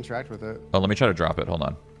I can't interact with it. Oh, let me try to drop it. Hold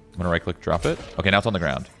on. I'm gonna right click, drop it. Okay, now it's on the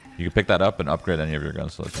ground. You can pick that up and upgrade any of your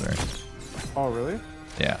guns to legendary. Oh, really?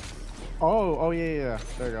 Yeah. Oh, yeah.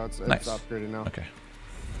 There you go. It's Nice. upgraded now. Okay.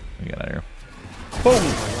 We get out of here. Boom!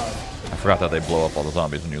 I forgot that they blow up all the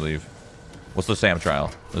zombies when you leave. What's the SAM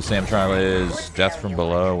trial? The SAM trial is death from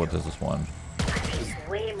below. What is this one?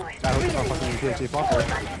 Way more I hope it's not fucking PMC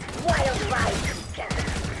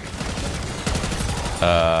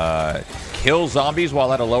fucker. Kill zombies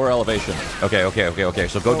while at a lower elevation. Okay.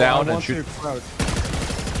 So go down and shoot. Never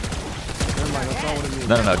mind, that's not what it means.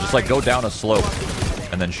 No. Just like go down a slope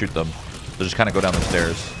and then shoot them. So just kind of go down the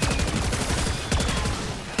stairs.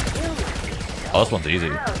 Oh, this one's easy.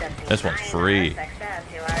 This one's free.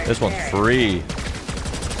 This one's free.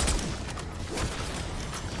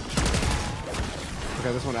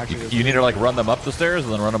 Okay, this one actually is. You need to like run them up the stairs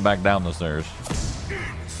and then run them back down the stairs.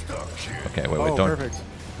 Okay, wait, Oh, don't. perfect.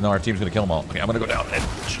 No, our team's gonna kill them all. Okay, I'm gonna go down.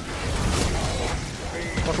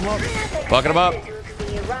 Fuck him up. Fucking them up.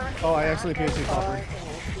 Oh, I actually PhD copper.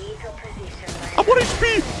 I'm 1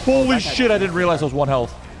 HP. Holy shit! I didn't realize I was 1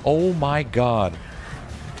 health. Oh my god.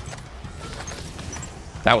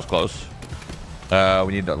 That was close.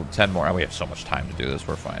 We need 10 more. We have so much time to do this.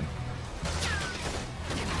 We're fine.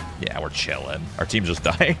 Yeah, we're chilling. Our team's just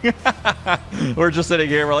dying. We're just sitting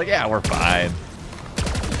here. We're like, yeah, we're fine.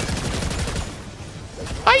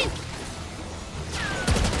 Hi.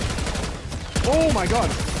 Oh my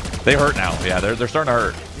god. They hurt now. Yeah, they're starting to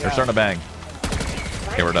hurt. Yeah. They're starting to bang.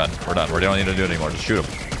 Okay, we're done. We're done. We don't need to do it anymore. Just shoot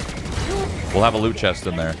them. We'll have a loot chest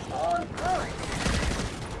in there.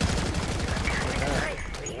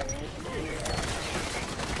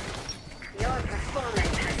 Your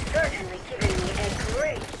performance has certainly given me a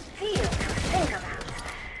great deal to think about.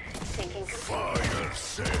 Thinking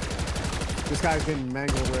This guy's getting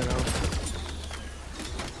mangled right now.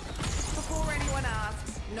 Before anyone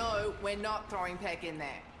asks, no, we're not throwing Peck in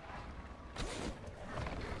there.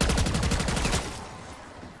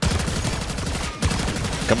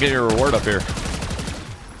 Come get your reward up here.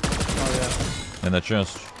 Oh yeah. In the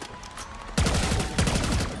chest.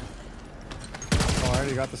 Oh, I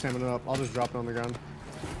already got the stamina up. I'll just drop it on the ground.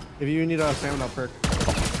 If you need a stamina up perk.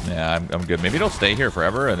 Yeah, I'm good. Maybe it'll stay here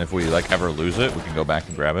forever, and if we like ever lose it, we can go back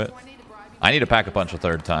and grab it. I need to pack a punch a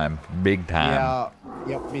third time. Big time. Yeah.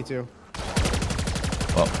 Yep. Me too.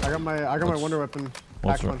 Well, I got my wonder weapon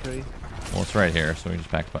pack punch ready. Well, it's right here, so we just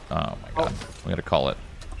pack. Oh my god, we gotta call it.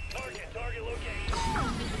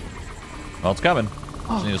 Well, it's coming.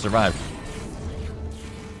 Just need to survive.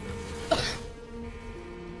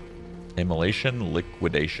 Immolation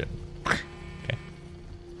liquidation. Okay.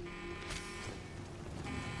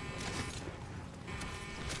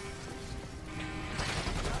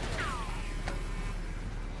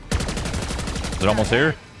 Is it almost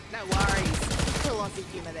here? No worries. Still lots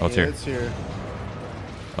of humor there. Oh, it's here. It's here.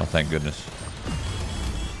 Oh, thank goodness.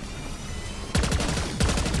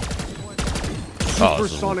 Oh,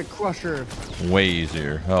 this Supersonic Crusher. is way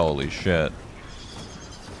easier. Holy shit.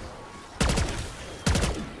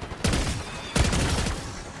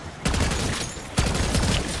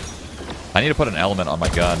 I need to put an element on my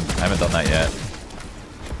gun. I haven't done that yet.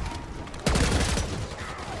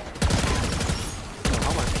 Oh,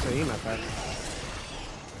 how much to aim at that?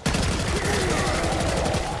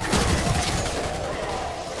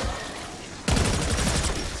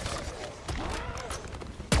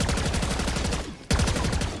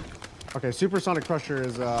 Okay, Supersonic Crusher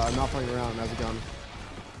is not playing around as a gun.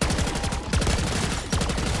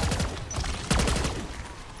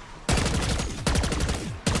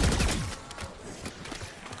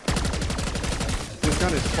 This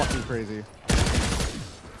gun is fucking crazy.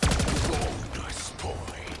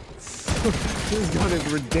 This gun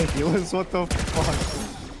is ridiculous. What the fuck?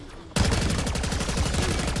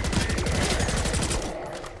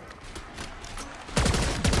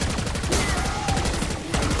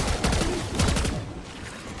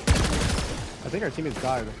 I think our teammates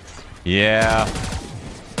died. Yeah.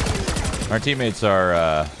 Our teammates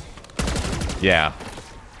are, yeah.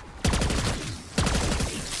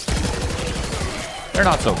 They're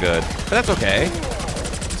not so good, but that's okay.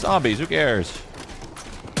 Zombies, who cares?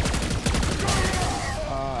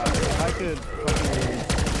 If I could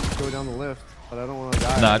fucking go down the lift, but I don't want to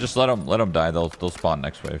die. Nah, just let them die. They'll spawn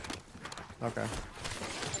next wave. Okay.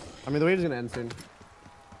 I mean, the wave is gonna end soon.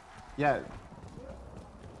 Yeah.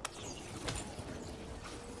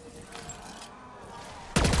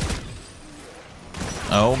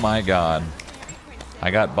 Oh my god.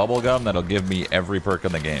 I got bubblegum that'll give me every perk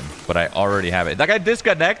in the game, but I already have it. That guy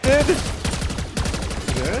disconnected?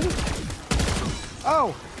 Good?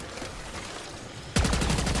 Oh!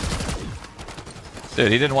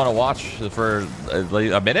 Dude, he didn't want to watch for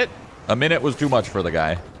a minute? A minute was too much for the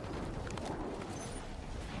guy.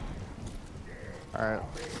 Alright.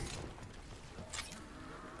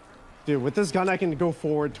 Dude, with this gun, I can go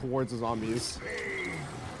forward towards the zombies.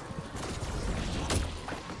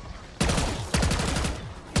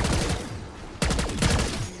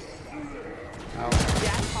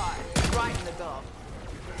 Jackpot. Right in the dog.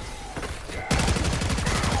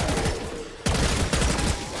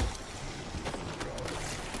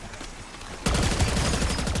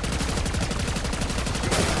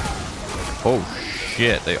 Oh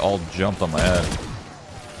shit, they all jumped on my head.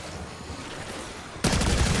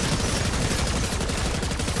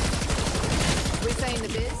 We're saying the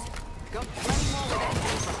biz? Got plenty more where that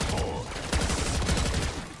came from.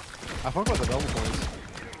 I fuck with the double points.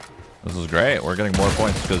 This is great. We're getting more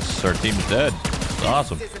points because our team's dead. It's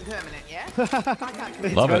awesome. This isn't permanent, yeah? I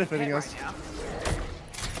can't Love it. benefiting us. right now.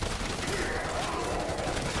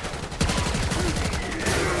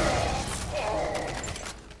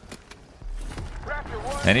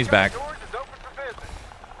 And he's back. Doors is open for business.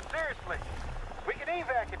 Seriously, we can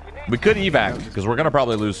evac if you need. We could evac because we're gonna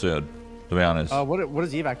probably lose soon, to be honest. What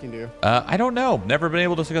does evacing do? I don't know. Never been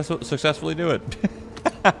able to successfully do it.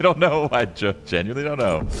 I don't know. I genuinely don't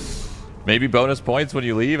know. Maybe bonus points when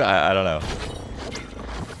you leave? I don't know.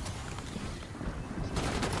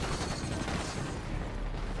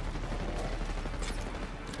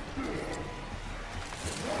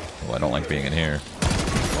 Oh, I don't like being in here.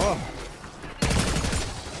 Whoa.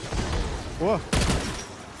 Whoa.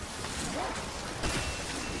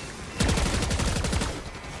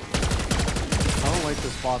 I don't like the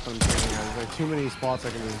spots I'm taking. There's like too many spots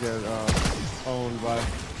I can just get owned by.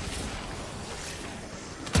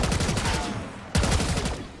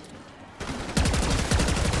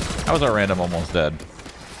 How was our random almost dead?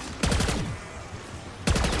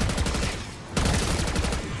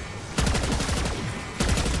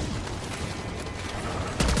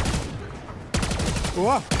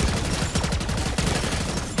 Whoa.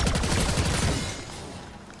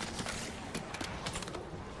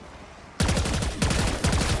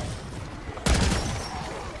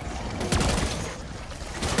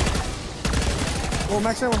 Oh,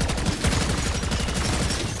 max ammo.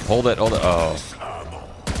 Hold it, hold it. Oh.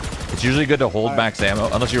 It's usually good to hold max ammo,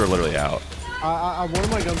 unless you were literally out. One of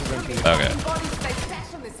my guns is empty. Okay. Bodies stay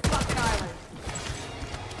stashed on this fucking island.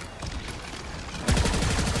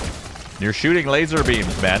 You're shooting laser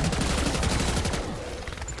beams, man.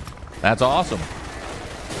 That's awesome.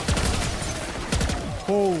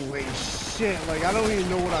 Holy shit, like I don't even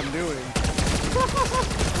know what I'm doing.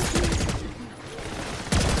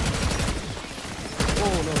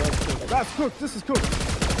 Oh no, that's cooked. That's cooked. This is cooked.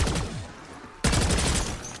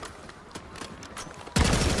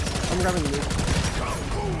 I'm grabbing the nuke.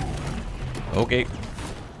 Okay.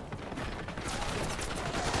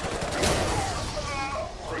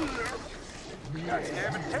 God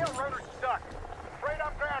damn it, tail rotor's stuck. Afraid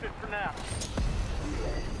I'm grounded for now.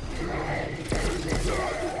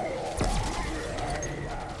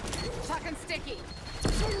 Chuck and sticky.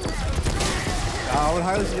 I would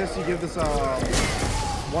highly suggest you give this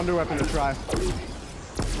wonder weapon a try.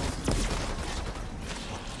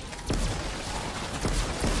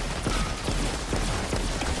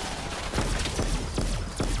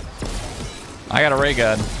 I got a ray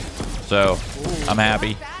gun, so I'm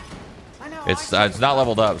happy. I know. It's not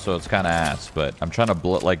leveled up, so it's kind of ass. But I'm trying to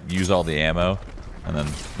like use all the ammo and then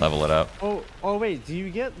level it up. Oh wait, do you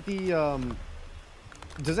get the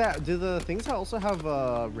do the things also have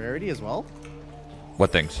rarity as well?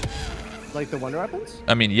 What things? Like the wonder weapons?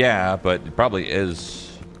 I mean, yeah, but it probably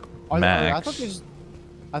is max.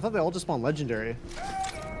 I thought they all just spawn legendary.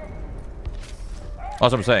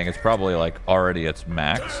 That's what I'm saying. It's probably like already its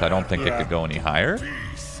max. I don't think it could go any higher.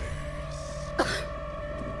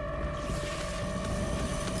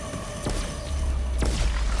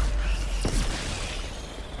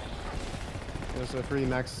 There's a free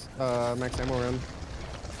max ammo round.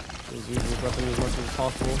 Just use this weapon as much as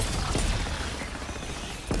possible.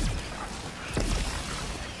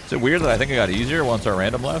 Is it weird that I think it got easier once our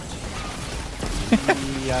random left?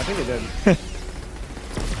 Yeah, I think it did.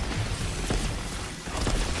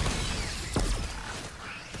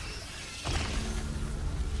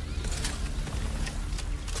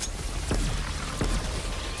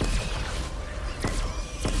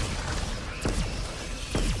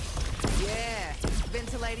 Yeah,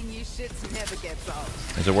 ventilating you shits never gets old.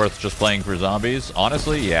 Is it worth just playing for zombies?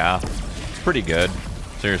 Honestly, yeah. It's pretty good.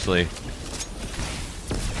 Seriously.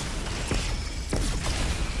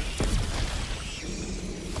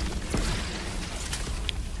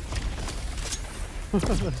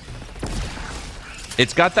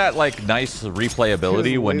 It's got that like nice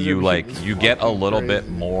replayability when you like you get a little bit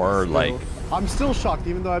more like I'm still shocked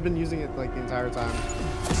even though I've been using it like the entire time.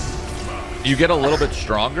 you get a little bit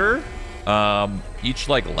stronger each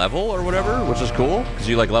like level or whatever, which is cool because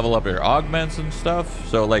you like level up your augments and stuff,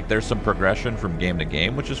 so like there's some progression from game to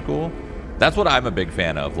game, which is cool. That's what I'm a big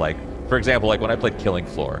fan of. Like for example, like when I played Killing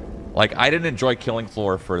Floor, like I didn't enjoy Killing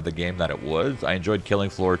Floor for the game that it was. I enjoyed Killing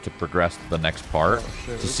Floor to progress to the next part,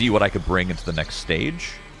 to see what I could bring into the next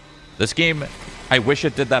stage. This game, I wish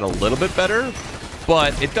it did that a little bit better,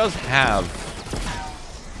 but it does have,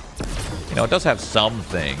 you know, it does have some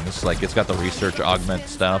things. Like it's got the research augment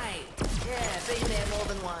stuff. Yeah, been there more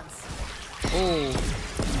than once. Oh,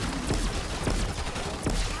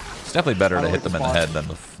 It's definitely better I to like hit the them in the spot. head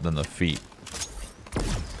than the feet.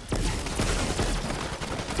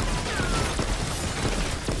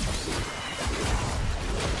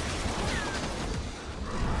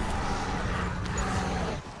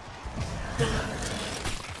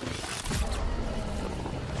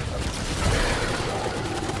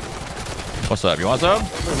 What's up? You want some?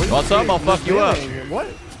 You want some? I'll fuck you up. What?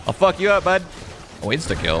 I'll fuck you up, bud. Oh,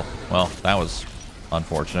 insta-kill. Well, that was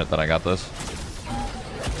unfortunate that I got this.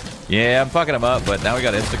 Yeah, I'm fucking him up, but now we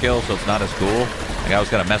got insta-kill, so it's not as cool. Like, I was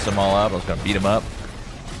gonna mess them all up. I was gonna beat him up.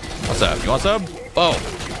 What's up? You want some? Boom.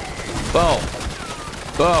 Boom.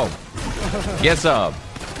 Boom. Get some.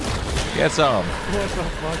 Get some. What the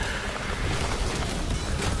fuck?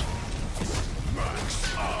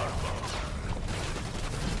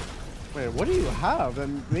 Wait, what do you have that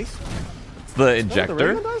makes... It's the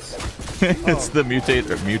injector. Oh, the does? It's the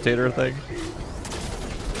mutator thing.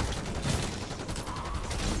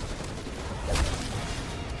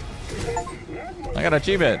 I got an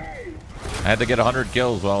achievement. I had to get 100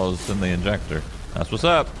 kills while I was in the injector. That's what's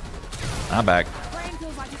up. I'm back. Brain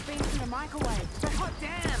feels like it's been in a microwave. But hot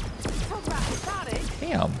damn. Talk about cathartic.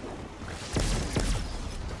 Damn.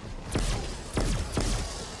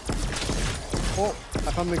 Oh,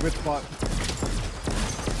 I found the good spot.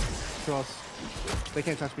 To us. They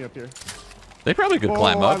can't touch me up here. They probably could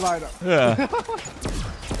climb I up. lied up. Yeah.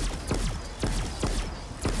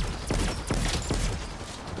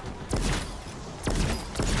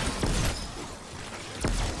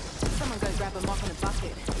 Someone go grab a mop and a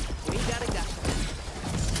bucket. We gotta go.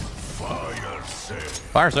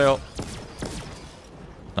 Fire sale.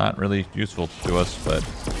 Not really useful to us, but...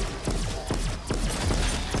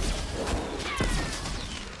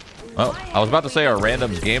 Oh, I was about to say our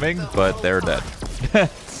randoms gaming, but they're dead.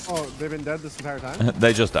 Oh, they've been dead this entire time?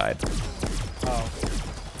 They just died. Oh.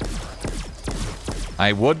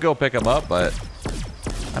 I would go pick him up, but...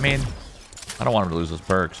 I mean, I don't want him to lose his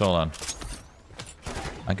perks. Hold on.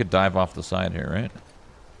 I could dive off the side here, right?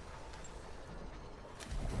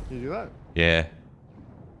 Can you do that? Yeah.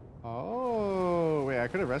 Oh, wait, I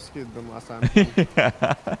could have rescued them last time.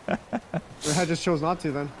 I just chose not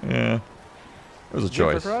to then. Yeah. It was a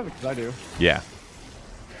choice. Because I do. Yeah.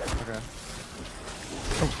 Okay.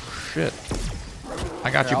 Oh, shit.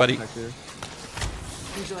 I got you, buddy.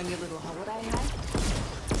 Enjoying your little holiday, hey?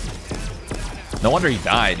 No wonder he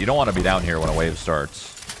died. You don't want to be down here when a wave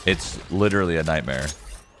starts. It's literally a nightmare.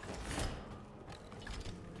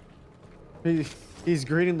 He's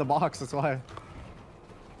greeting the box, that's why.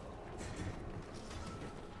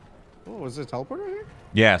 Oh, was there a teleporter here?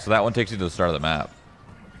 Yeah, so that one takes you to the start of the map.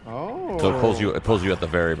 Oh. So it pulls you at the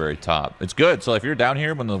very, very top. It's good. So if you're down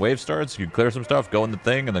here when the wave starts, you clear some stuff, go in the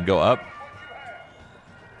thing, and then go up.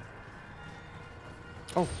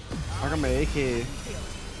 Oh, I got my AK.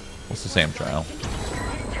 What's the same trial? This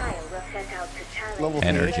trial will set out to challenge Level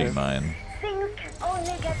Energy AK. mine. things can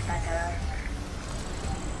only get better.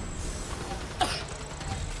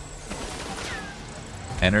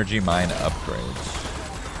 Energy mine upgrades.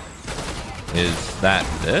 Is that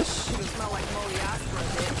this? It'll smell like moldy ass for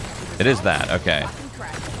a bit. It is that. Okay. Fucking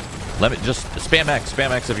crack. Let me just spam X.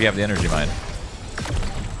 Spam X if you have the energy mine.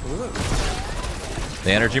 What is it?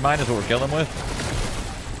 The energy mine is what we're killing with.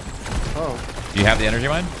 Oh, Do you have the energy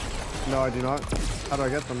mine? no, I do not. How do I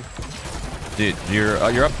get them? Dude, your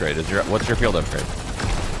upgrade is what's your field upgrade?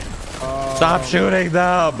 Stop shooting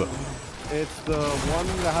them! It's the one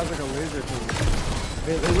that has like a laser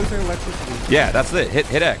thing. It looks like electricity. Yeah, that's it.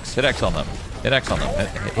 Hit X. Hit X on them. Hit X on them.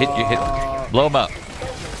 Hit. Blow them up. Is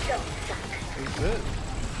it?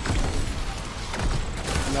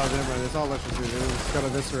 No, never mind. It's all electricity. It just got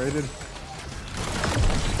eviscerated.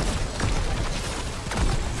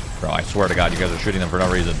 Bro, I swear to God, you guys are shooting them for no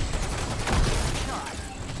reason.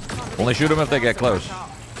 Only shoot them if they get close,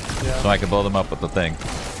 Yeah, so I can blow them up with the thing.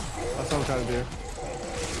 that's what I'm trying to do.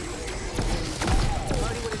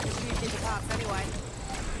 Rowdy would have just used into parts anyway.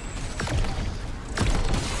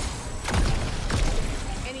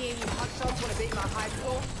 Any of you hotshots want to beat my high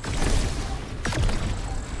score?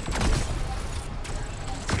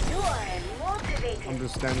 You are a motivated I'm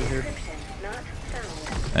just standing here. description, not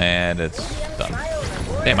sound. And it's done.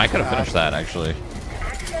 Damn, I could have finished that, actually.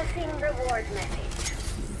 Accessing reward message.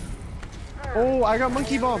 Oh, I got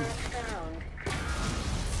monkey bomb. Found.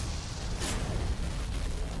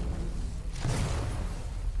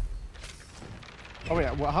 Oh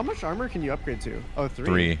wait, well, how much armor can you upgrade to? Oh, 3.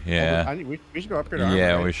 3, yeah. Oh, we should go upgrade our armor.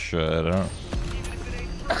 Yeah, right? we should. I don't...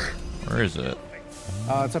 Where is it?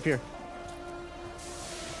 It's up here.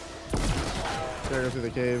 There, go through the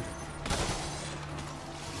cave.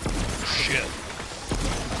 Shit.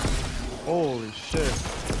 Holy shit.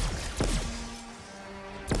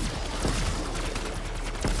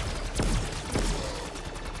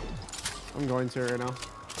 I'm going to right now.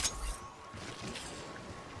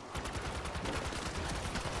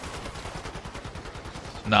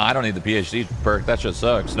 No, I don't need the PhD perk. That shit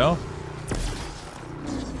sucks, no?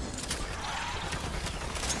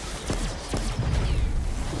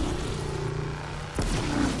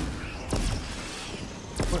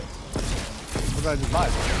 What did I just buy?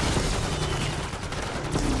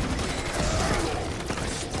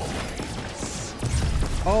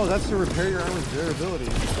 Oh, that's to repair your armor's durability.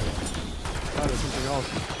 Oh, there's something else.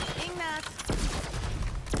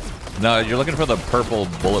 No, you're looking for the purple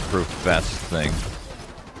bulletproof vest thing.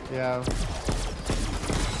 Yeah.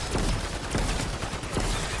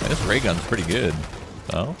 This ray gun's pretty good.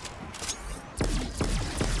 Oh.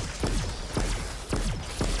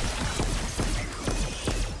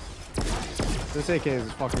 This AK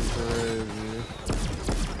is fucking crazy.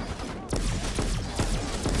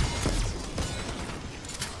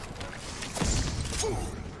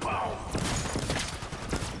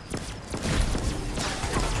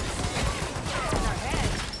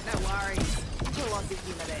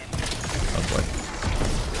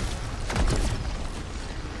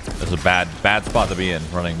 This is a bad spot to be in,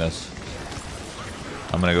 running this.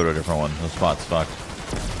 I'm gonna go to a different one. This spot's fucked.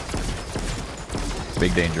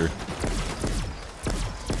 Big danger.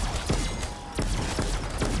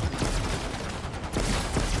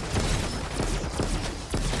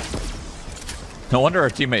 No wonder our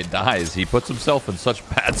teammate dies. He puts himself in such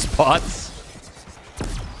bad spots.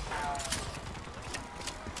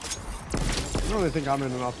 I don't really think I'm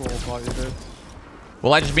in an optimal spot either.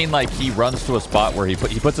 Well, I just mean like he runs to a spot where he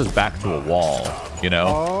puts his back to a wall, you know?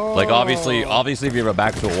 Oh. Like obviously if you have a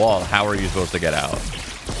back to a wall, how are you supposed to get out?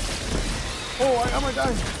 Oh, I might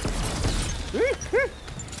die.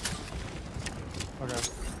 Okay.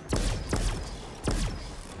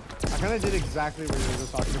 I kind of did exactly what you were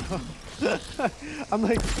just talking about. I'm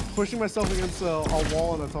like pushing myself against a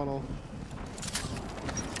wall in a tunnel.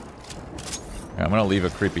 Yeah, I'm gonna leave a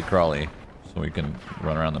creepy crawly so we can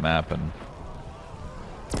run around the map and.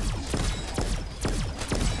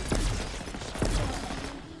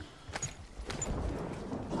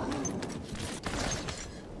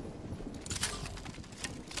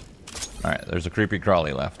 All right, there's a creepy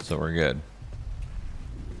crawly left, so we're good.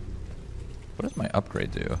 What does my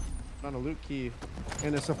upgrade do? On a loot key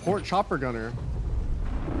and a support chopper gunner.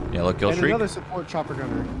 Yellow kill and streak. Another support chopper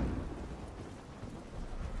gunner.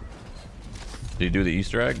 Did you do the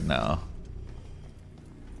Easter egg? No.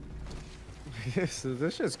 This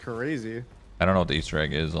shit's crazy. I don't know what the Easter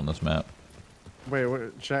egg is on this map. Wait, what,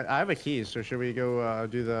 I have a key, so should we go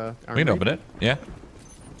do the... We can open it, yeah.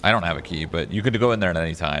 I don't have a key, but you could go in there at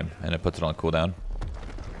any time, and it puts it on cooldown.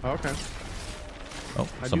 Oh, okay. Oh,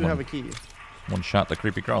 I do have a key. One shot the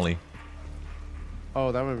creepy crawly.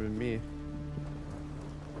 Oh, that would have been me.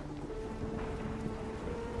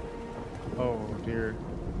 Oh, dear.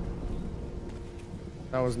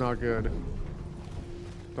 That was not good.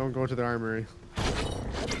 Don't go to the armory.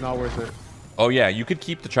 Not worth it. Oh, yeah, you could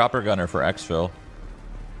keep the chopper gunner for exfil.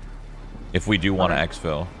 If we do want to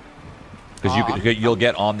exfil. Because you'll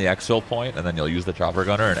get on the exfil point, and then you'll use the chopper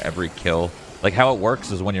gunner, and every kill... Like, how it works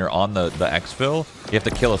is when you're on the exfil, you have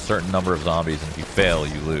to kill a certain number of zombies, and if you fail,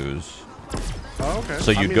 you lose. Oh, okay.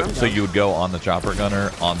 So you would go on the chopper gunner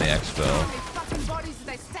on the exfil. How many fucking bodies did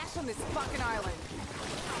they stash on this fucking island?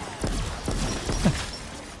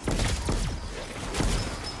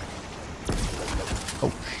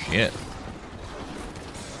 Oh, shit.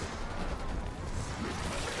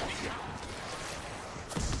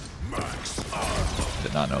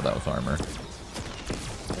 Did not know that was armor.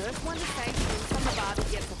 First one to say things on the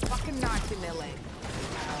barbie gets a fucking knife in their leg.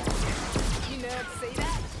 You nerds see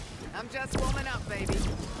that? I'm just warming up, baby.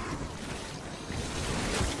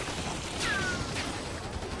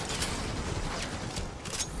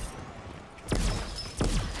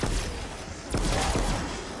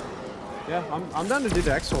 Yeah, I'm down to do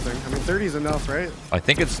the exfil thing. I mean, 30 is enough, right? I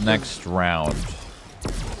think it's next round.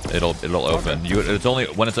 It'll open. It's only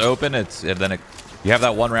when it's open. You have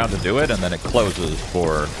that one round to do it, and then it closes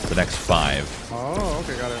for the next 5. Oh,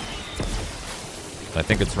 okay, got it. I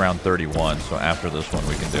think it's round 31. So after this one,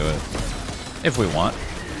 we can do it if we want.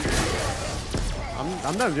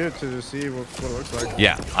 I'm down to do it to see what it looks like.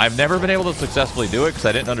 Yeah, I've never been able to successfully do it because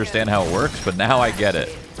I didn't understand how it works, but now I get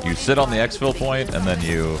it. You sit on the exfil point, and then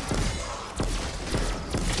you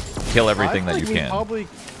kill everything that you can.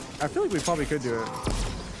 I feel like we probably could do it.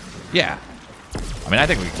 Yeah. I mean, I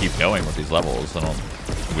think we can keep going with these levels. I don't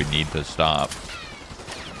think we need to stop.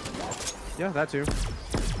 Yeah, that too.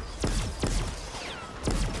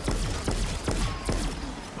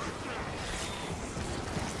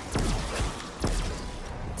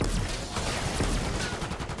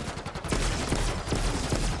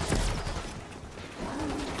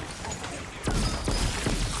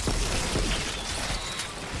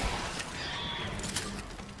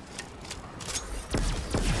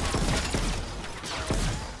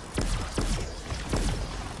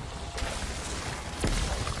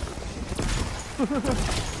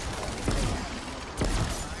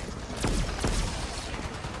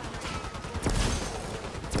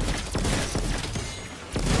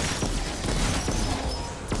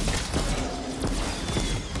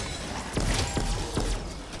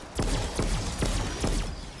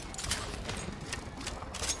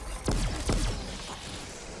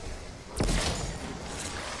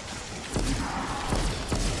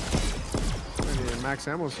 Max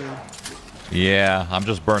ammo soon. Yeah, I'm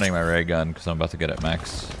just burning my ray gun because I'm about to get at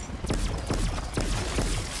max.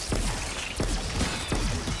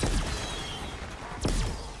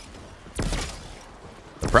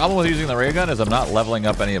 The problem with using the ray gun is I'm not leveling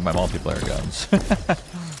up any of my multiplayer guns.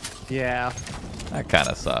 Yeah. That kind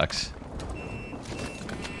of sucks.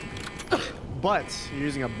 But you're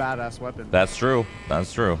using a badass weapon. That's true.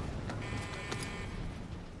 That's true.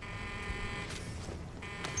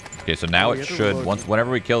 Okay, so now it should,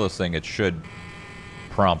 whenever we kill this thing, it should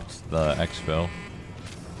prompt the exfil.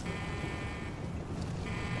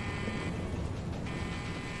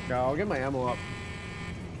 Yeah, I'll get my ammo up.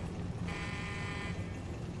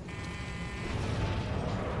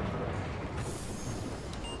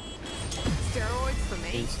 Steroids for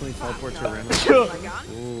me. Instantly teleport to random.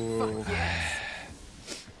 Ooh.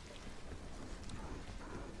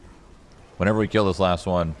 Whenever we kill this last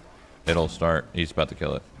one, it'll start. He's about to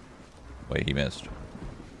kill it. Wait, he missed.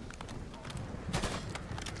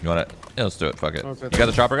 You want it? Yeah, let's do it. Fuck it. Okay, You got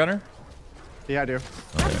the chopper gunner? Yeah, I do.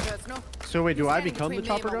 Okay. So wait, do I become the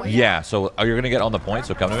chopper gunner? Yeah, so you're going to get on the point,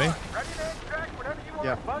 so come to me. Ready to extract whenever you want.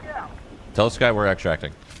 Yeah. Bug out. Tell this guy we're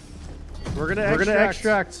extracting. We're gonna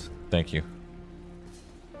extract. Thank you.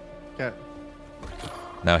 Okay.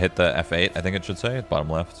 Now hit the F8, I think it should say, bottom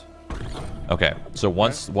left. Okay, so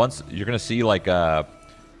once you're going to see like a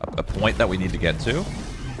point that we need to get to.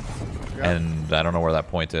 And I don't know where that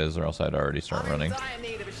point is, or else I'd already start running.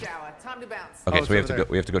 Okay, so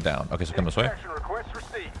we have to go down. Okay, so come this way.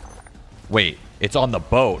 Wait, it's on the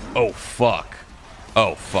boat. Oh fuck.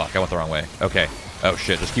 Oh fuck, I went the wrong way. Okay. Oh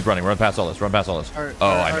shit, just keep running. Run past all this. Run past all this.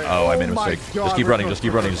 I made a mistake. Just keep running. Just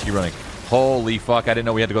keep running. Just keep running. Holy fuck, I didn't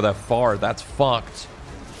know we had to go that far. That's fucked.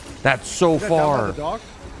 That's so far. Well,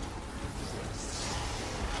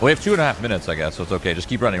 we have 2.5 minutes, I guess, so it's okay. Just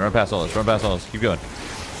keep running. Run past all this. Run past all this. Keep going.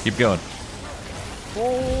 Keep going.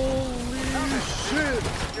 Holy shit!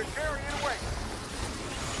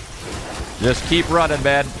 Just keep running,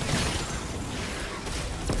 man.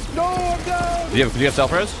 No, I'm down! Do you have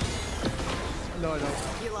self-res? No, I don't.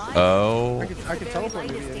 Oh. I can teleport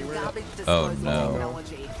maybe anywhere. Oh no.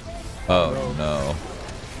 Oh no.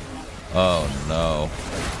 Oh no.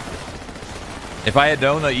 If I had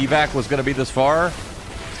known the evac was gonna be this far,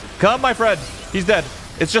 come, my friend. He's dead.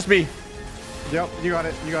 It's just me. Yep, you got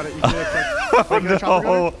it. You got it. You can oh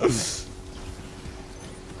no.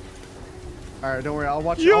 Alright, don't worry. I'll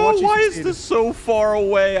watch. Yo, I'll watch you why succeed. is this so far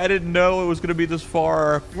away? I didn't know it was gonna be this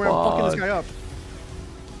far. We're fucking this guy up.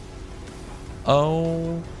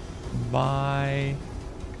 Oh my!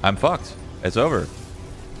 I'm fucked. It's over.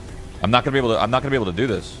 I'm not gonna be able to do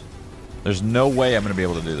this. There's no way I'm gonna be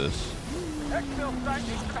able to do this.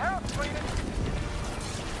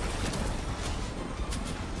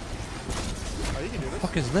 Oh, you can do this. What the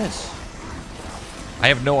fuck is this? I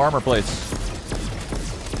have no armor plates.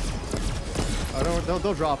 Oh,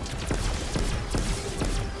 they'll drop.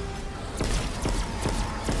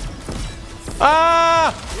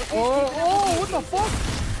 Ah! Oh, what the fuck?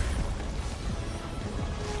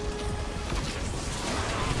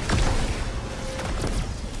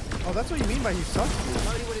 Oh, that's what you mean by he sucks.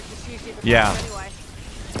 Yeah.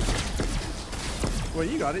 Well,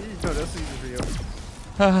 you got it. No, that's easy for you.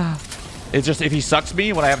 It's just if he sucks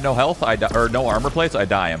me when I have no health, or no armor plates, I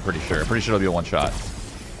die. I'm pretty sure. Pretty sure it'll be a one shot.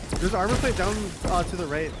 There's an armor plate down to the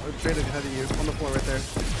right, straight ahead of you, on the floor right there,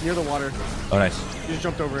 near the water. Oh, nice. You just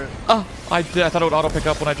jumped over it. Oh, I thought it would auto pick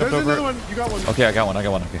up when I jumped over it. There's another one. You got one. Okay, I got one.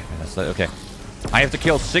 Okay, that's okay. I have to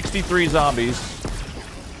kill 63 zombies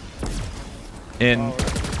in. The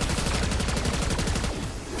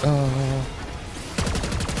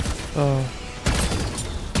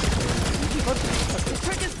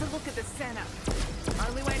trick is to look at the center.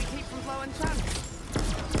 Only way to keep from blowing chunks.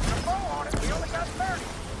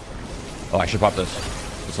 Oh, I should pop this.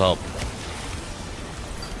 This will help.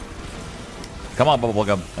 Come on,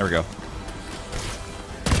 bubblegum. There we go.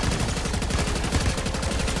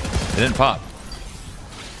 It didn't pop.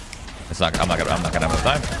 It's not. I'm not gonna have enough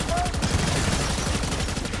time.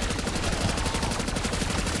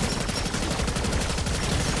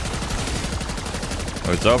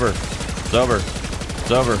 Oh, it's over. It's over.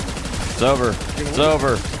 It's over. It's over. It's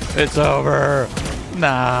over. It's over.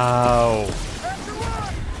 No.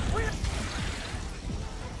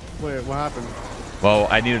 Wait, what happened? Well,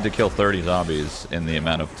 I needed to kill 30 zombies in the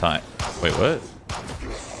amount of time. Wait, what?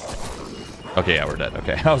 Okay, yeah, we're dead.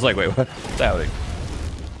 Okay, I was like, wait, what's happening?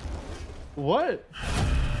 What?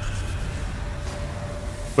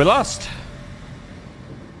 We lost.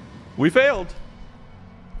 We failed.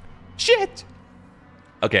 Shit.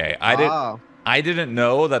 Okay, I didn't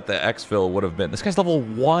know that the exfil would have been. This guy's level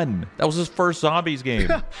 1. That was his first zombies game.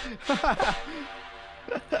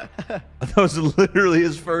 That was literally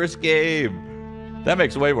his first game. That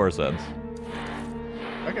makes way more sense.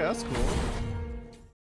 Okay, that's cool.